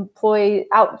outside an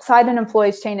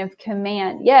employee's chain of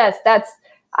command. Yes, that's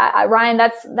Ryan.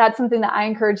 That's something that I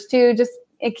encourage too. Just,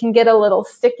 it can get a little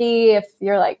sticky if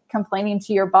you're like complaining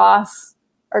to your boss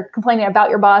or complaining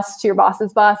about your boss to your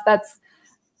boss's boss.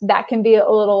 That can be a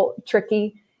little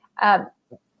tricky.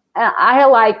 I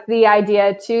like the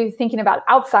idea too, thinking about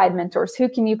outside mentors. Who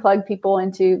can you plug people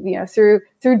into? Through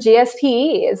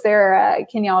GSPE. Is there?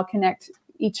 Can y'all connect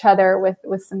each other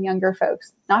with some younger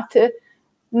folks? Not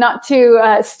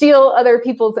to steal other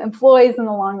people's employees in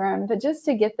the long run, but just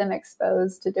to get them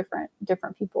exposed to different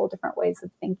people, different ways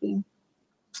of thinking.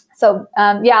 So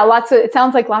yeah, it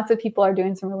sounds like lots of people are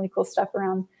doing some really cool stuff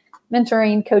around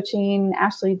mentoring, coaching.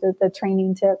 Ashley, the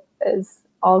training tip is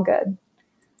all good.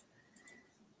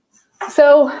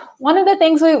 So one of the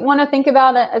things we want to think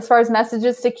about as far as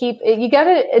messages to keep, you got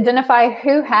to identify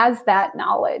who has that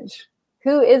knowledge.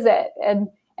 Who is it?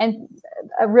 And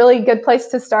a really good place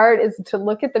to start is to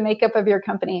look at the makeup of your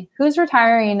company. Who's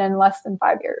retiring in less than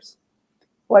 5 years?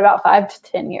 What about 5 to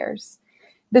 10 years?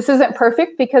 This isn't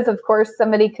perfect because, of course,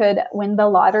 somebody could win the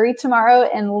lottery tomorrow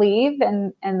and leave,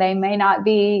 and they may not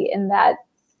be in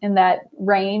that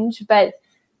range. But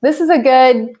this is a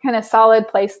good kind of solid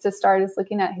place to start, is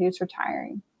looking at who's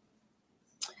retiring.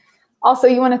 Also,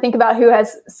 you want to think about who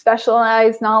has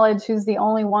specialized knowledge, who's the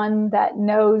only one that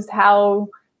knows how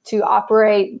to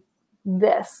operate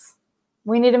this.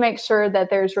 We need to make sure that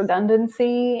there's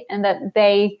redundancy and that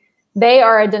they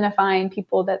are identifying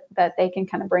people that they can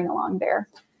kind of bring along there.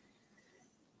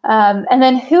 And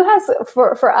then who has,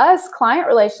 for us, client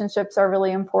relationships are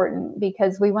really important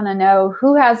because we want to know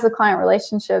who has the client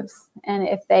relationships, and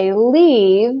if they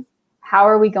leave, how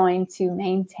are we going to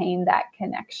maintain that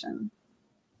connection?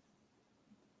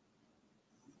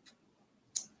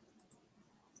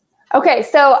 Okay,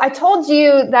 so I told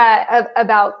you that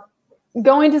about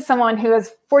going to someone who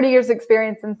has 40 years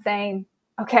experience and saying,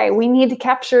 okay, we need to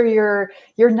capture your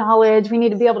knowledge. We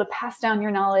need to be able to pass down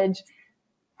your knowledge.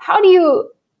 How do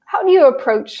you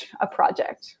approach a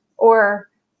project? Or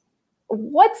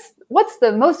what's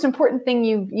the most important thing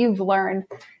you've learned?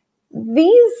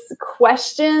 These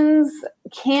questions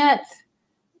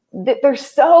they're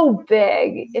so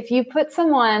big. If you put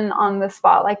someone on the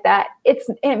spot like that, it's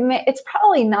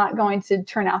probably not going to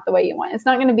turn out the way you want. It's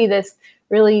not going to be this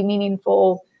really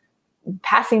meaningful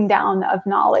passing down of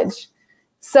knowledge.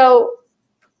 So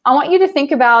I want you to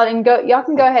think about, and y'all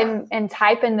can go ahead and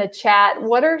type in the chat,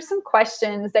 what are some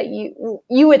questions that you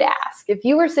would ask if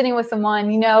you were sitting with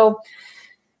someone,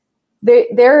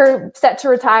 they're set to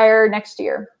retire next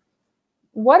year.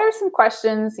 What are some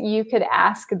questions you could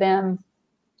ask them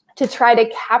to try to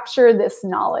capture this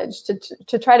knowledge,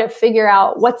 to try to figure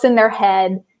out what's in their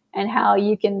head and how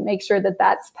you can make sure that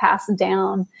that's passed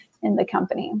down in the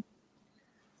company?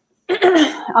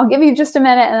 I'll give you just a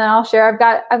minute and then I'll share.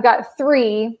 I've got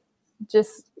 3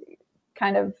 just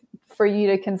kind of for you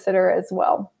to consider as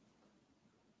well.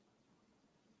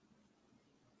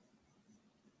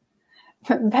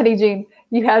 Betty Jean,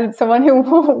 you had someone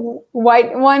who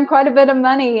won quite a bit of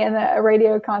money in a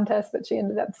radio contest, but she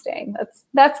ended up staying.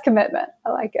 That's commitment. I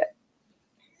like it.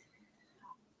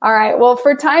 All right. Well,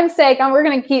 for time's sake, we're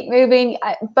going to keep moving,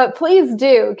 but please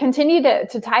do continue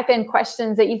to type in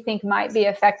questions that you think might be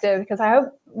effective, because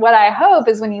what I hope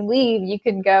is when you leave, you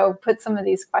can go put some of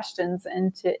these questions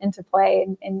into play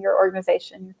in your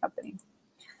organization, your company.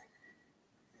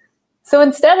 So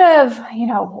instead of,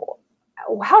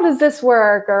 how does this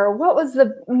work? Or what was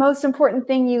the most important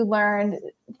thing you learned?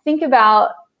 Think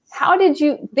about,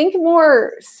 think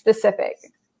more specific.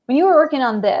 When you were working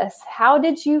on this, how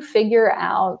did you figure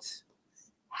out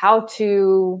how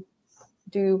to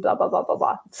do blah, blah, blah, blah,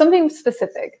 blah? Something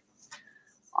specific.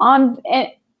 On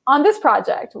this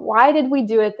project, why did we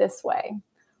do it this way?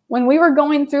 When we were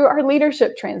going through our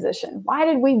leadership transition, why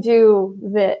did we do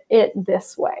it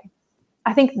this way?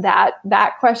 I think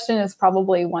that question is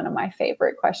probably one of my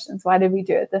favorite questions. Why did we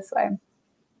do it this way?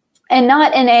 And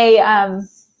not in a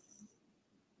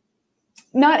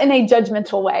not in a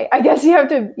judgmental way. I guess you have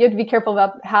to be careful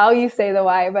about how you say the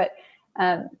why, but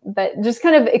just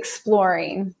kind of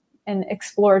exploring an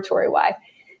exploratory why.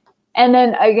 And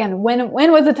then again, when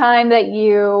was the time that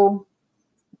you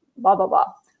blah, blah,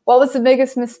 blah? What was the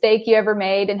biggest mistake you ever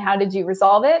made and how did you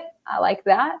resolve it? I like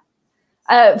that.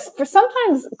 For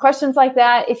sometimes questions like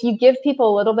that, if you give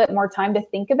people a little bit more time to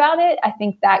think about it, I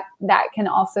think that can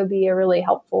also be a really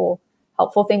helpful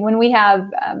thing. When we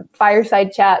have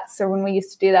fireside chats, or when we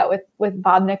used to do that with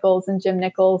Bob Nichols and Jim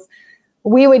Nichols,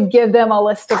 we would give them a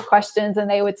list of questions and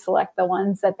they would select the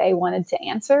ones that they wanted to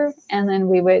answer. And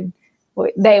then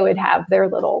they would have their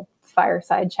little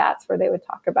fireside chats where they would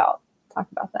talk about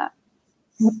that.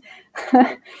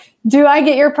 Do I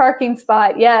get your parking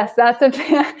spot? Yes, that's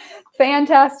a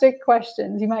fantastic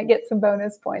question. You might get some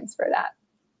bonus points for that.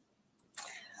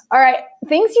 All right,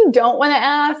 things you don't want to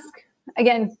ask.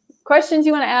 Again, questions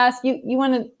you want to ask. You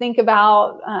want to think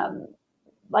about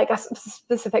like a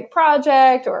specific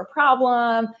project or a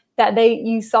problem that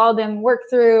you saw them work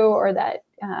through, or that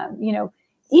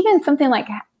even something like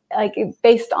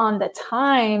based on the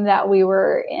time that we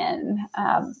were in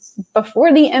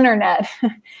before the internet.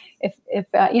 if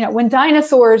when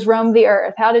dinosaurs roamed the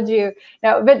earth, how did you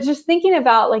know? But just thinking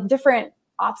about like different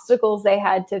obstacles they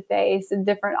had to face and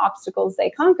different obstacles they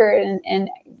conquered, and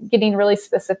getting really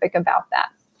specific about that.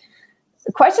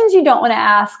 The questions you don't want to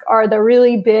ask are the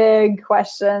really big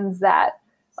questions that,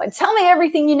 like, tell me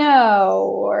everything you know,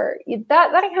 or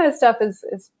that kind of stuff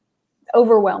is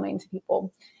overwhelming to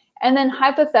people. And then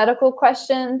hypothetical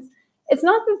questions, it's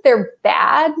not that they're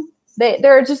bad.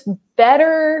 They're just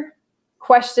better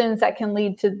questions that can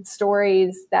lead to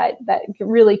stories that can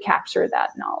really capture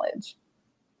that knowledge.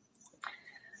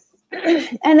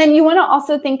 And then you want to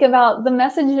also think about the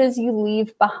messages you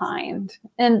leave behind.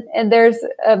 And there's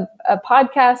a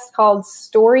podcast called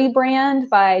Story Brand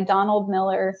by Donald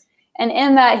Miller. And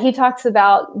in that, he talks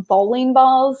about bowling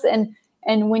balls. And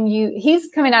when he's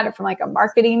coming at it from like a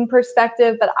marketing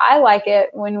perspective, but I like it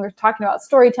when we're talking about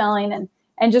storytelling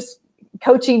and just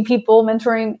coaching people,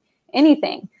 mentoring,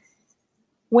 anything.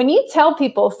 When you tell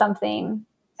people something,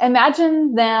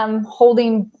 imagine them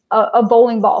holding a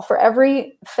bowling ball for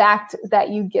every fact that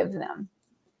you give them.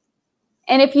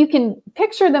 And if you can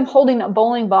picture them holding a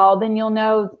bowling ball, then you'll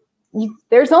know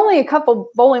there's only a couple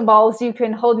bowling balls you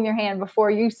can hold in your hand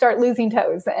before you start losing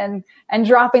toes and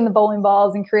dropping the bowling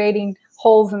balls and creating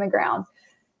holes in the ground.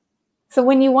 So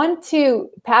when you want to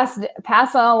pass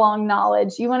along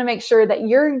knowledge, you want to make sure that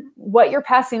what you're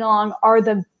passing along are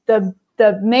the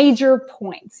major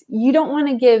points. You don't want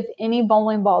to give any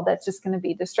bowling ball that's just going to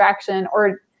be distraction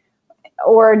or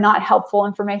not helpful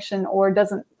information or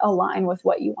doesn't align with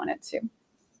what you want it to.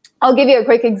 I'll give you a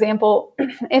quick example.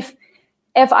 If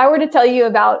I were to tell you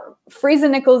about Freese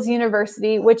and Nichols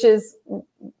University, which is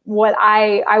what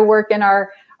I work in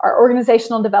our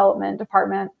organizational development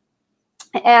department,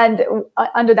 and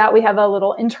under that we have a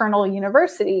little internal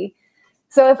university.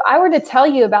 So if I were to tell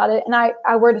you about it and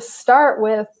I were to start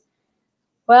with,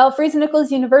 well, Freese and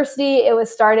Nichols University, it was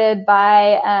started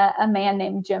by a man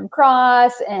named Jim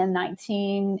Cross in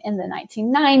the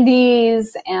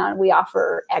 1990s, and we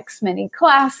offer X many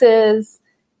classes.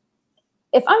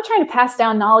 If I'm trying to pass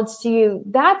down knowledge to you,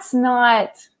 those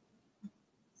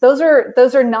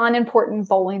are non-important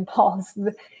bowling balls.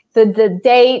 The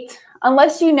date,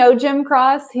 unless you know Jim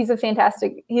Cross, he's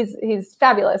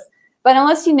fabulous. But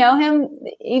unless you know him,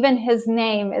 even his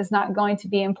name is not going to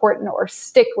be important or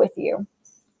stick with you.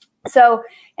 So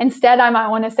instead, I might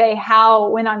want to say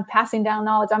when I'm passing down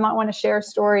knowledge, I might want to share a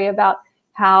story about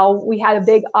how we had a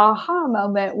big aha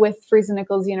moment with Freese and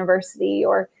Nichols University,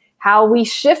 or how we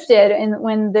shifted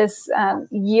when this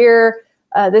year,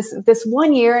 this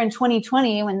 1 year in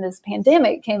 2020, when this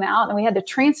pandemic came out and we had to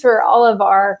transfer all of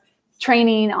our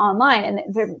training online.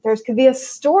 And there could be a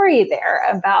story there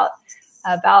about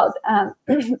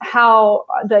how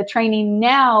the training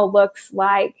now looks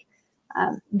like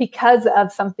because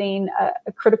of something,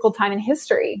 a critical time in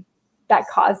history that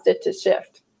caused it to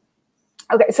shift.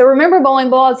 Okay, so remember bowling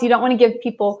balls, you don't want to give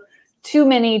people too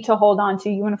many to hold on to.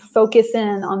 You want to focus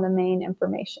in on the main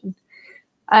information.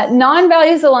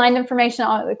 Non-values aligned information,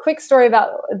 a quick story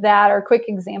about that, or a quick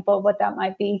example of what that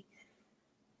might be.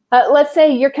 Let's say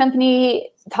your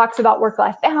company talks about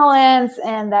work-life balance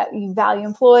and that you value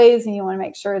employees and you want to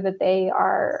make sure that they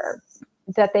are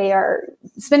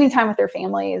spending time with their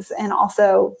families and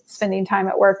also spending time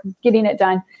at work, getting it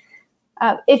done.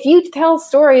 If you tell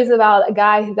stories about a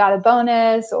guy who got a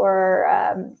bonus, or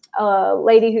a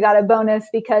lady who got a bonus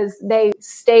because they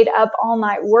stayed up all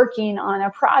night working on a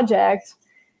project,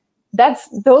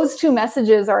 those two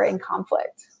messages are in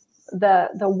conflict. the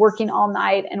working all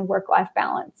night and work-life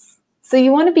balance. So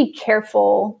you want to be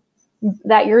careful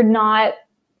that you're not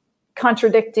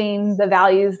contradicting the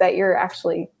values that you're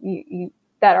actually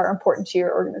that are important to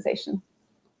your organization.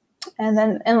 And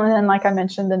then, like I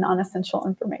mentioned, the non-essential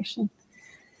information.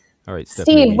 All right,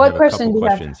 Stephanie, Steve, what question do you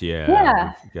have?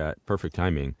 Yeah, we've got perfect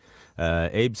timing.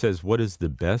 Abe says, what is the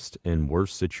best and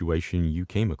worst situation you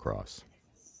came across?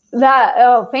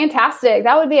 Fantastic.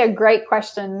 That would be a great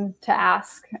question to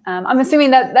ask. I'm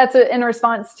assuming that that's in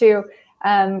response to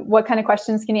what kind of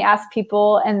questions can you ask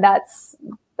people? And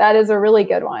that is a really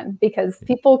good one, because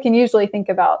people can usually think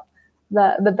about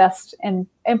the best and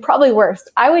probably worst.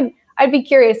 I'd be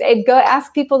curious. I'd go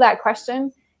ask people that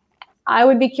question. I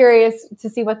would be curious to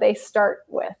see what they start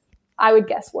with. I would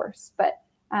guess worse, but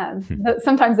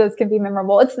sometimes those can be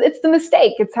memorable. It's the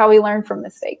mistake. It's how we learn from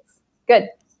mistakes. Good.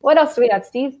 What else do we have,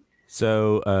 Steve?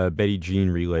 So Betty Jean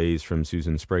relays from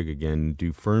Susan Sprague again.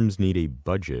 Do firms need a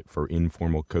budget for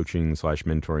informal coaching /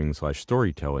 mentoring /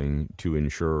 storytelling to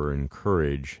ensure or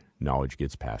encourage knowledge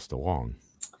gets passed along?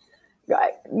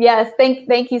 Right. Yes.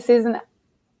 Thank you, Susan.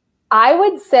 I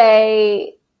would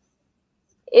say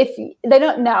if they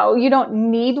don't know, you don't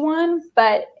need one,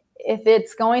 but if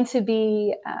it's going to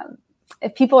be,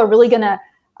 if people are really going to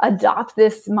adopt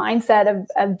this mindset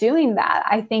of doing that,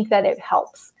 I think that it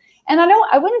helps. And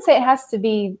I wouldn't say it has to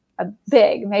be a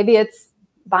big, maybe it's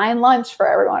buying lunch for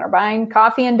everyone or buying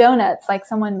coffee and donuts, like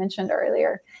someone mentioned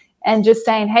earlier, and just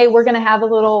saying, hey, we're going to have a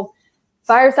little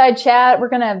fireside chat. We're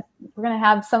going to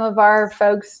have some of our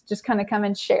folks just kind of come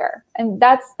and share. And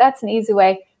that's an easy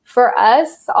way. For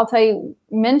us, I'll tell you,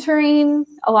 mentoring,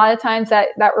 a lot of times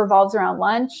that revolves around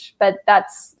lunch, but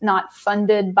that's not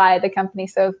funded by the company.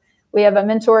 So if we have a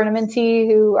mentor and a mentee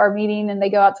who are meeting and they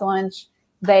go out to lunch,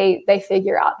 they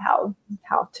figure out how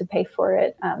to pay for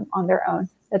it on their own.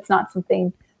 It's not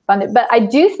something funded. But I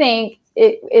do think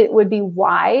it would be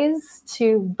wise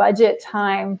to budget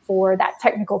time for that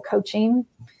technical coaching.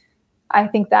 I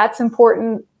think that's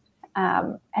important.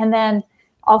 And then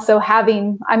also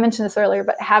I mentioned this earlier,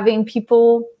 but having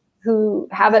people who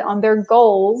have it on their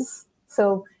goals.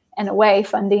 So in a way,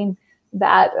 funding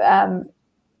that,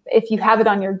 if you have it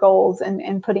on your goals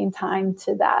and putting time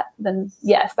to that, then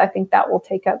yes, I think that will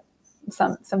take up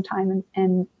some time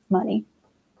and money.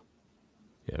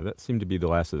 Yeah, that seemed to be the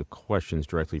last of the questions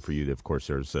directly for you. Of course,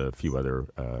 there's a few other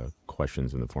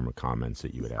questions in the form of comments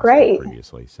that you had asked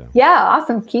previously. So yeah,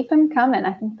 awesome. Keep them coming.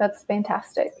 I think that's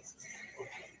fantastic.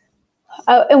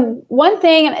 And one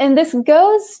thing, and this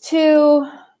goes to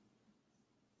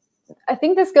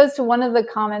one of the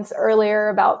comments earlier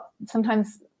about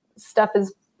sometimes stuff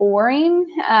is boring.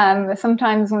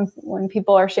 Sometimes when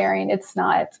people are sharing, it's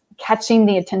not catching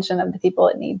the attention of the people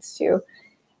it needs to.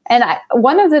 And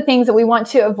one of the things that we want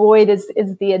to avoid is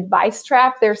the advice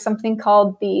trap. There's something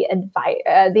called the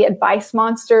advice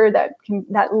monster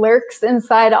that lurks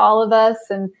inside all of us.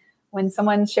 And when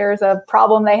someone shares a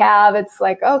problem they have, it's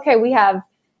like, okay, we have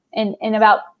in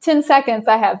about 10 seconds,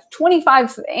 I have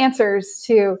 25 answers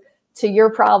to your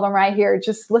problem right here.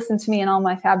 Just listen to me and all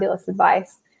my fabulous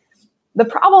advice. The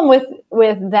problem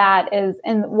with that is,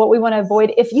 and what we want to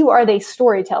avoid, if you are the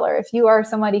storyteller, if you are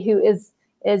somebody who is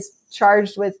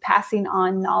charged with passing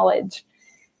on knowledge,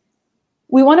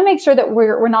 we want to make sure that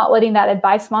we're not letting that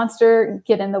advice monster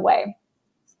get in the way,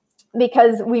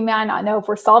 because we may not know if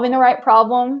we're solving the right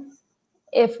problem,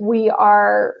 if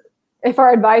our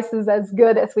advice is as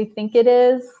good as we think it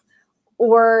is,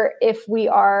 or if we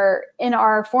are in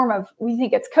our form of, we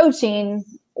think it's coaching,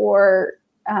 or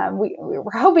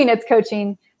we're hoping it's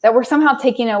coaching, that we're somehow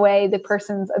taking away the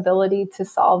person's ability to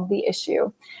solve the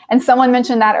issue. And someone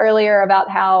mentioned that earlier about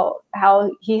how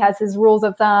he has his rules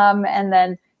of thumb, and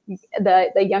then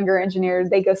the younger engineer,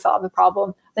 they go solve the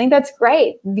problem. I think that's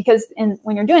great, because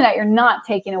when you're doing that, you're not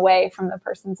taking away from the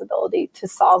person's ability to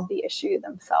solve the issue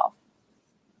themselves.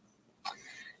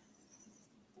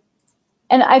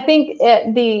 And I think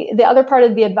the other part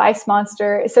of the advice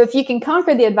monster, so if you can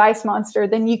conquer the advice monster,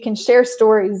 then you can share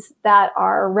stories that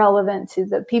are relevant to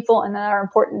the people and that are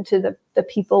important to the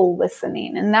people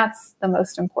listening. And that's the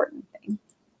most important thing.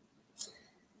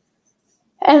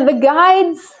 And the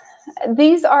guides,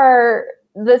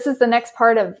 this is the next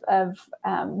part of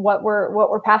what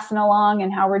we're passing along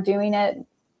and how we're doing it.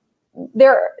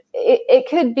 It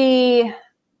could be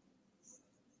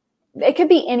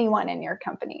anyone in your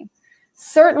company.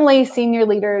 Certainly, senior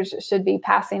leaders should be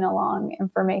passing along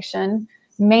information.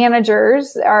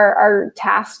 Managers are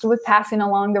tasked with passing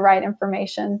along the right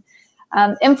information.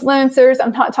 Influencers,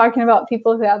 I'm not talking about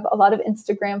people who have a lot of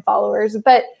Instagram followers,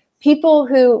 but people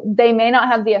who, they may not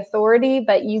have the authority,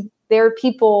 but they're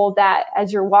people that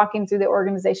as you're walking through the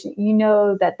organization, you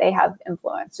know that they have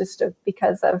influence just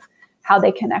because of how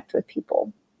they connect with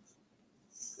people.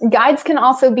 Guides can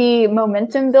also be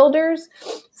momentum builders.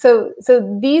 So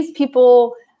these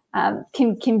people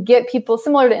can get people,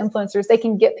 similar to influencers, they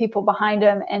can get people behind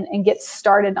them and get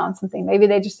started on something. Maybe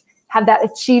they just have that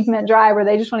achievement drive where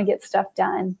they just want to get stuff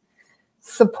done.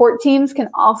 Support teams can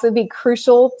also be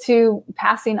crucial to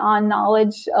passing on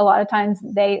knowledge. A lot of times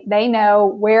they know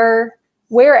where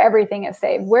everything is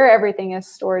saved, where everything is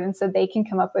stored, and so they can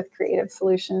come up with creative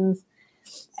solutions.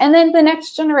 And then the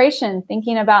next generation,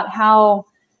 thinking about how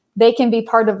they can be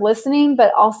part of listening,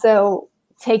 but also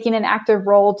taking an active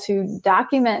role to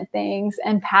document things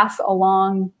and pass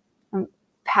along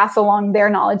their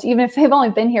knowledge. Even if they've only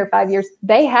been here 5 years,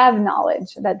 they have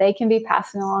knowledge that they can be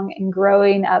passing along and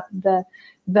growing up the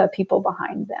people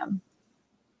behind them.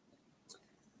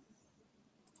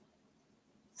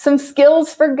 Some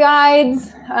skills for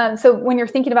guides. So when you're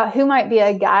thinking about who might be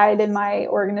a guide in my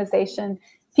organization,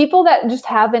 people that just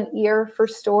have an ear for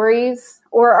stories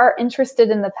or are interested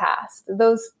in the past.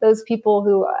 Those people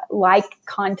who like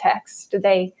context,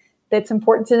 that's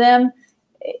important to them.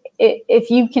 If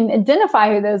you can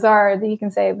identify who those are, then you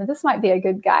can say, well, this might be a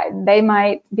good guide. They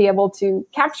might be able to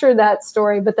capture that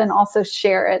story, but then also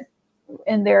share it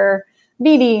in their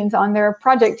meetings, on their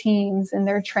project teams, in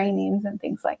their trainings and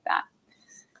things like that.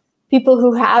 People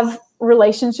who have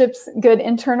relationships, good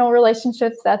internal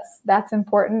relationships, that's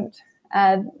important.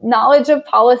 Knowledge of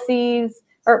policies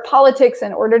or politics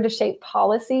in order to shape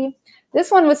policy. This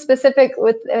one was specific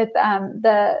with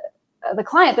the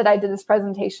client that I did this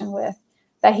presentation with,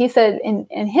 that he said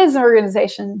in his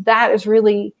organization, that is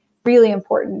really, really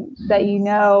important that you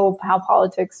know how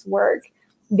politics work,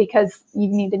 because you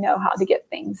need to know how to get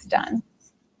things done.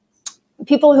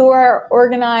 People who are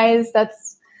organized,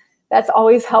 that's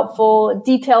always helpful,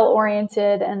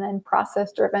 detail-oriented, and then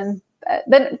process-driven.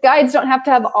 The guides don't have to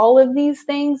have all of these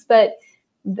things, but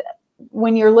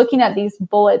when you're looking at these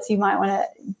bullets, you might want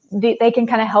to, they can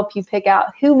kind of help you pick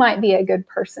out who might be a good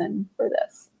person for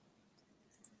this.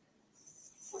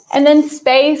 And then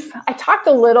space. I talked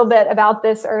a little bit about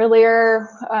this earlier.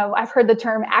 I've heard the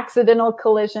term accidental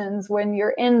collisions, when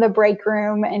you're in the break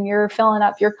room and you're filling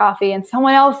up your coffee and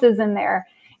someone else is in there,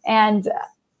 and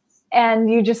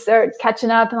you just start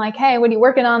catching up and like, hey, what are you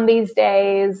working on these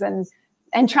days? And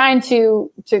trying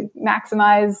to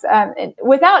maximize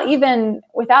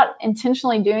without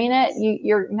intentionally doing it,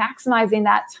 you're maximizing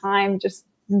that time, just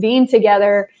being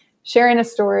together, sharing a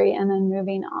story, and then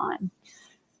moving on.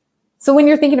 So when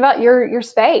you're thinking about your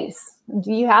space,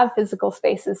 do you have physical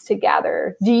spaces to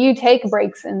gather? Do you take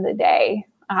breaks in the day?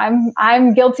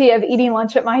 I'm guilty of eating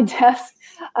lunch at my desk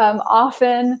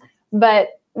often,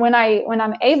 but when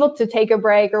I'm able to take a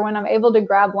break, or when I'm able to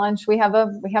grab lunch, we have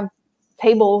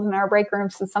tables in our break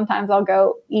rooms, so sometimes I'll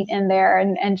go eat in there,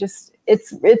 and just it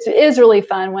is really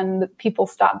fun when the people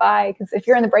stop by, because if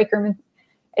you're in the break room,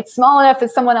 it's small enough, if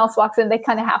someone else walks in, they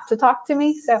kind of have to talk to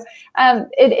me. So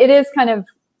it is kind of,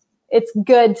 it's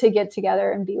good to get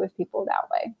together and be with people that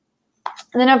way.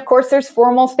 And then of course there's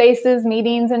formal spaces,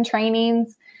 meetings and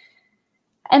trainings.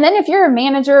 And then if you're a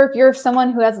manager, if you're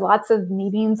someone who has lots of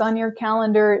meetings on your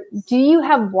calendar, do you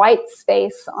have white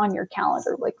space on your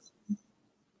calendar, like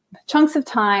chunks of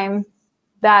time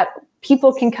that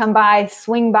people can come by,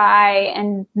 swing by,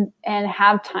 and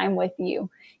have time with you,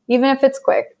 even if it's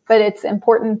quick? But it's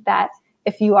important that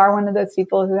if you are one of those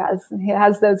people who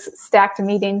has those stacked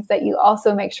meetings, that you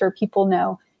also make sure people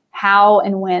know how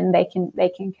and when they can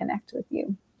connect with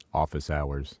you. Office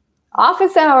hours.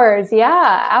 Office hours,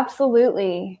 yeah,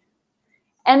 absolutely.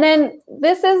 And then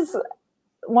this is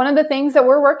one of the things that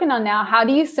we're working on now. How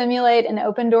do you simulate an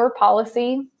open door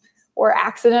policy or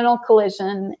accidental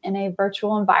collision in a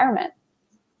virtual environment?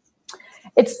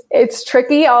 It's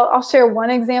tricky. I'll share one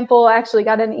example. I actually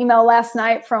got an email last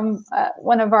night from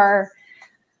one of our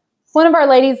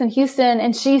ladies in Houston,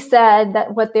 and she said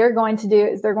that what they're going to do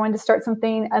is they're going to start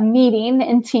a meeting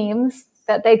in Teams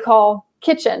that they call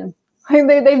Kitchen.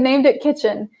 They've named it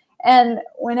Kitchen. And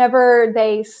whenever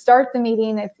they start the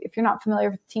meeting, if you're not familiar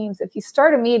with Teams, if you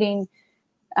start a meeting,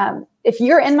 if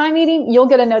you're in my meeting, you'll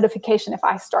get a notification if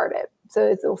I start it.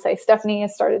 So it'll say Stephanie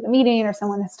has started the meeting, or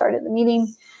someone has started the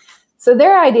meeting. So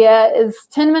their idea is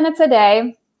 10 minutes a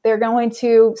day, they're going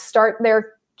to start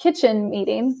their kitchen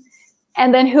meeting.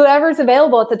 And then whoever's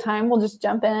available at the time will just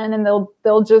jump in, and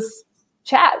they'll just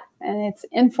chat. And it's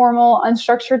informal,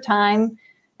 unstructured time.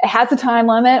 It has a time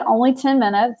limit, only 10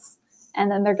 minutes.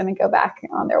 And then they're going to go back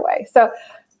on their way. So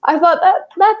I thought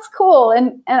that's cool.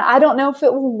 And I don't know if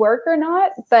it will work or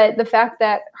not, but the fact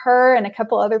that her and a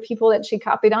couple other people that she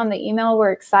copied on the email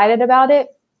were excited about it,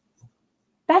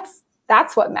 that's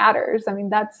what matters. I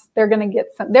mean, they're going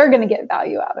to get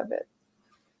value out of it.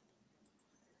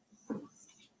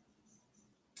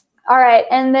 All right.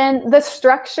 And then the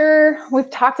structure, we've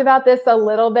talked about this a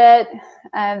little bit,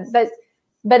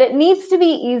 but it needs to be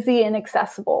easy and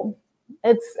accessible.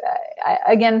 It's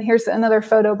again, here's another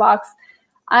photo box.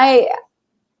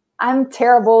 I'm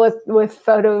terrible with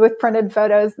printed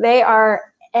photos. They are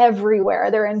everywhere.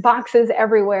 They're in boxes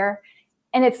everywhere.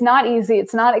 And it's not easy.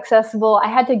 It's not accessible. I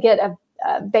had to get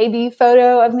a baby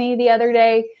photo of me the other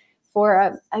day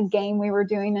for a game we were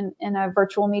doing in a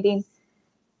virtual meeting.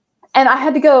 And I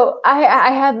had to go,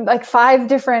 I had like 5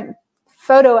 different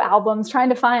photo albums trying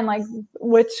to find like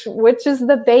which is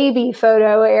the baby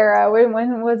photo era.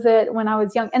 When was it when I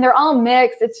was young? And they're all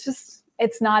mixed.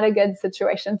 It's not a good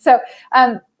situation. So,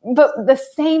 but the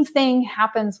same thing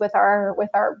happens with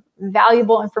our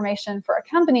valuable information for a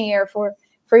company or for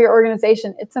your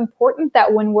organization. It's important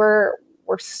that when we're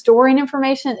storing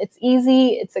information, it's easy,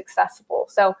 it's accessible.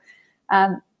 So,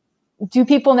 do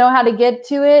people know how to get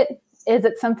to it? Is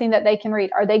it something that they can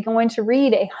read? Are they going to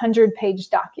read a 100-page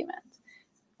document?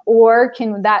 Or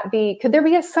could there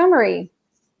be a summary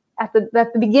at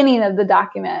the beginning of the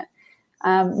document?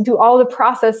 Do all the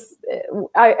process,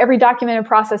 every document and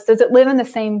process, does it live in the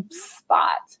same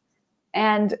spot?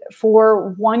 And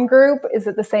for one group, is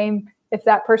it the same if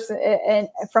that person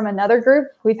from another group?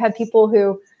 We've had people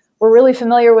who were really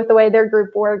familiar with the way their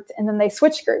group worked, and then they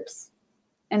switched groups.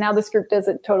 And now this group does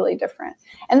it totally different.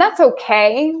 And that's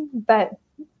okay, but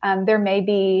there may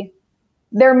be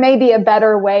a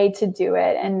better way to do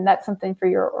it. And that's something for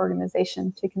your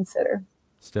organization to consider.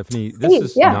 Stephanie, this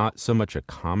is not so much a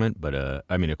comment, but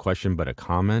a question, but a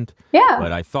comment. Yeah.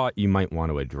 But I thought you might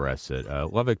want to address it.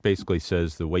 Lovick basically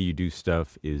says the way you do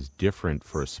stuff is different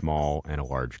for a small and a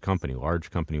large company.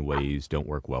 Large company ways don't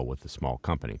work well with a small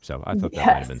company. So I thought that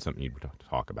might have been something you'd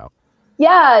talk about.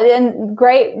 Yeah, and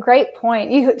great point.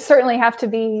 You certainly have to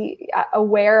be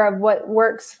aware of what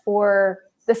works for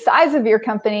the size of your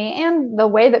company and the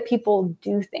way that people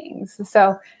do things.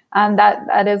 So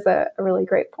that is a really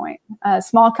great point.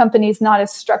 Small companies not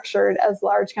as structured as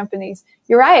large companies.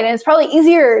 You're right, and it's probably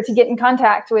easier to get in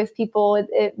contact with people.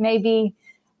 It may be,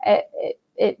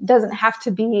 it doesn't have to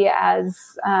be as,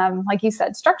 like you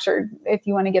said, structured if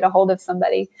you want to get a hold of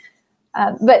somebody.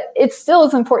 But it still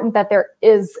is important that there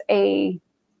is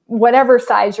whatever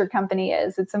size your company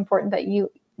is, it's important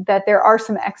that there are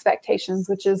some expectations,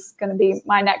 which is going to be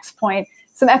my next point,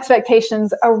 some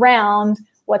expectations around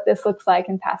what this looks like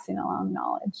in passing along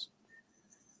knowledge.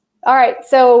 All right,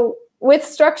 so with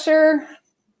structure,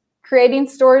 creating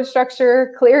storage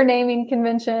structure, clear naming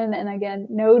convention, and again,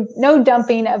 no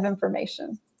dumping of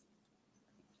information.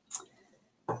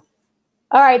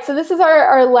 All right, so this is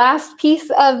our last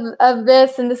piece of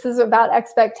this, and this is about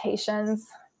expectations.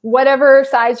 Whatever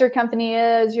size your company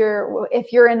is,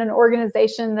 if you're in an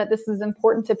organization that this is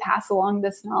important to pass along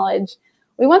this knowledge,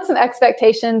 we want some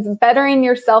expectations, bettering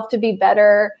yourself to be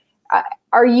better.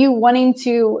 Are you wanting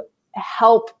to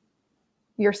help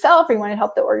yourself, or you want to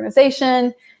help the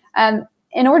organization?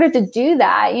 In order to do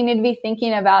that, you need to be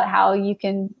thinking about how you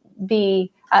can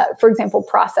be, for example,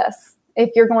 process.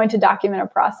 If you're going to document a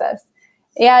process,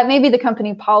 yeah, it may be the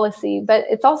company policy, but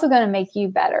it's also going to make you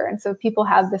better. And so if people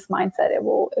have this mindset, it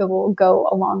will go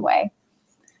a long way.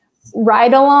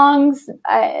 Ride-alongs,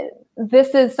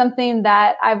 this is something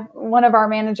that one of our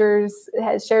managers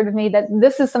has shared with me, that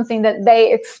this is something that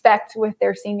they expect with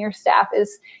their senior staff.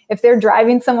 Is if they're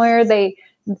driving somewhere, they've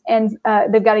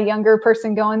got a younger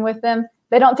person going with them,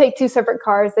 they don't take 2 separate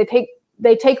cars. They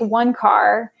take one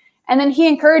car, and then he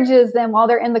encourages them while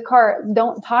they're in the car,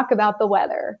 don't talk about the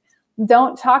weather.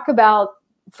 Don't talk about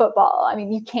football. I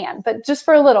mean, you can, but just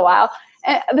for a little while.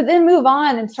 But then move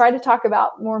on and try to talk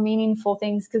about more meaningful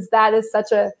things, because that is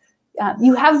such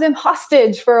you have them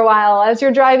hostage for a while as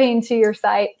you're driving to your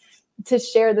site to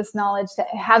share this knowledge, to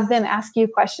have them ask you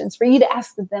questions, for you to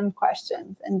ask them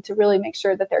questions, and to really make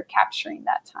sure that they're capturing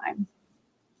that time.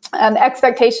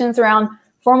 Expectations around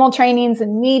formal trainings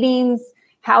and meetings,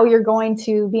 how you're going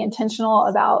to be intentional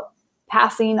about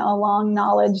passing along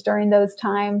knowledge during those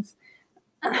times.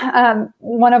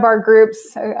 One of our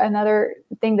groups, another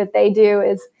thing that they do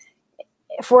is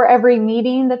for every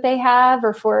meeting that they have,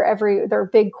 or for their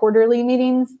big quarterly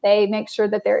meetings, they make sure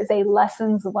that there is a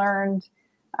lessons learned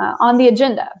on the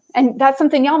agenda. And that's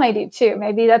something y'all may do too.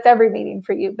 Maybe that's every meeting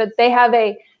for you, but they have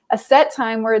a set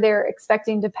time where they're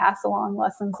expecting to pass along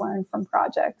lessons learned from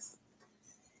projects.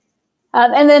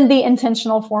 And then the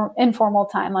intentional informal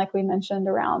time, like we mentioned,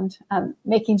 around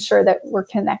making sure that we're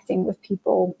connecting with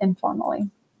people informally.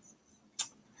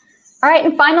 All right,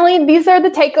 and finally, these are the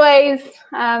takeaways.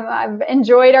 I've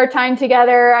enjoyed our time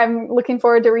together. I'm looking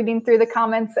forward to reading through the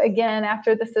comments again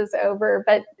after this is over,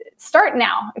 but start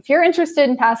now. If you're interested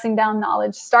in passing down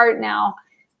knowledge, start now.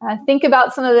 Think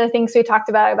about some of the things we talked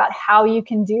about how you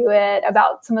can do it,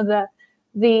 about some of the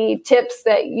tips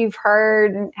that you've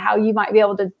heard and how you might be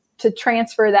able to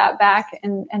transfer that back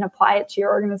and apply it to your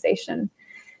organization.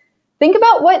 Think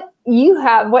about what you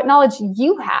have, what knowledge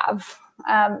you have.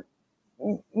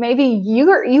 Maybe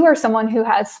you are someone who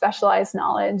has specialized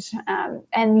knowledge,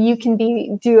 and you can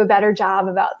do a better job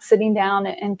about sitting down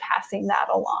and passing that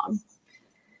along.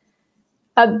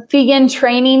 Begin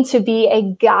training to be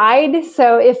a guide.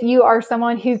 So if you are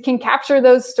someone who can capture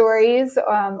those stories,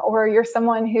 or you're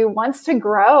someone who wants to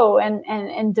grow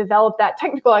and develop that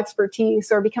technical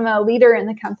expertise or become a leader in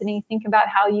the company, think about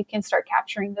how you can start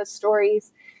capturing those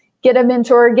stories. Get a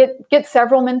mentor, get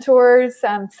several mentors,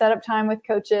 set up time with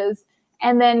coaches,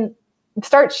 and then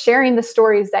start sharing the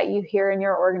stories that you hear in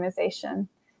your organization.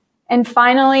 And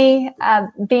finally,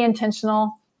 be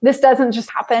intentional. This doesn't just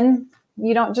happen.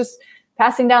 You don't just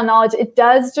passing down knowledge. It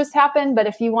does just happen. But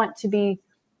if you want to be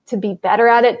better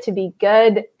at it, to be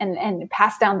good and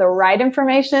pass down the right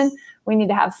information, we need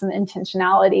to have some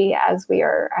intentionality as we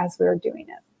are doing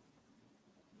it.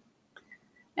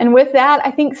 And with that, I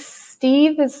think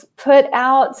Steve has put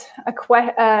out a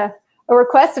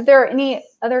request. If there are any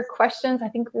other questions, I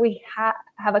think we have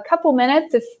a couple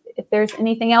minutes if there's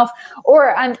anything else.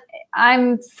 Or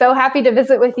I'm so happy to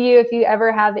visit with you if you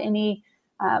ever have any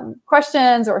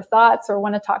questions or thoughts or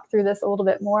want to talk through this a little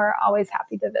bit more. Always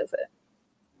happy to visit.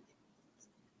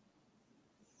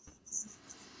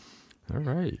 All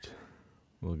right.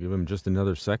 We'll give him just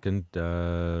another second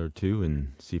or two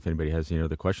and see if anybody has any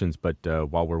other questions. But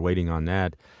while we're waiting on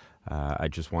that, I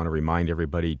just want to remind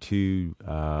everybody, too,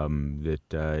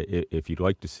 that if you'd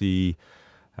like to see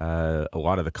a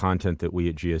lot of the content that we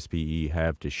at GSPE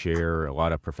have to share, a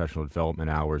lot of professional development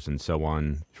hours and so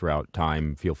on throughout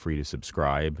time, feel free to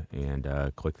subscribe and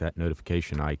click that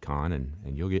notification icon,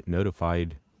 and you'll get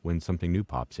notified when something new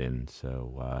pops in.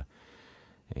 So,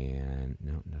 and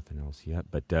no, nothing else yet.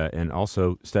 But and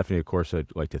also, Stephanie, of course, I'd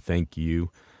like to thank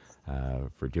you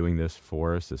for doing this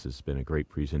for us. This has been a great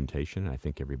presentation. I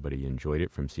think everybody enjoyed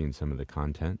it from seeing some of the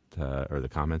content, or the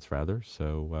comments rather.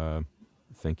 So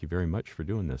thank you very much for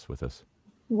doing this with us.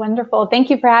 Wonderful. Thank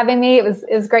you for having me. It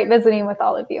was great visiting with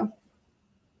all of you. All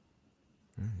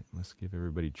right, let's give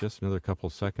everybody just another couple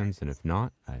seconds, and if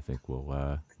not, I think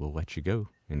we'll let you go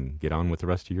and get on with the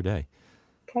rest of your day.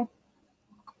 Okay.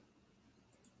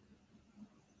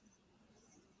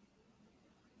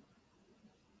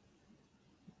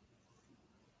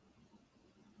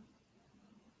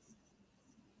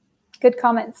 Good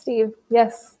comment, Steve.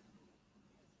 Yes.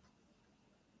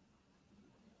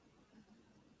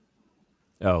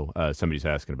 Oh, somebody's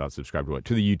asking about subscribe to what?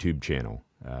 To the YouTube channel.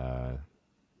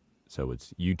 So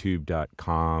it's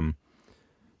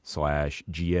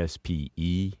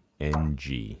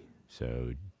youtube.com/GSPENG.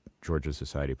 So Georgia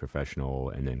Society of Professional,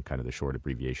 and then kind of the short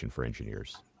abbreviation for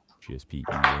engineers,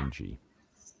 GSPENG.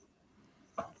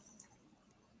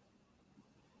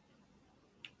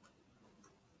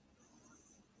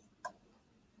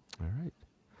 All right.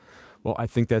 Well, I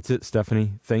think that's it,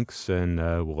 Stephanie. Thanks, and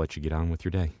we'll let you get on with your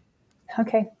day.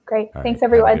 Okay, great. All Thanks, right,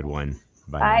 everyone. have a good one.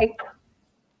 Bye. Bye.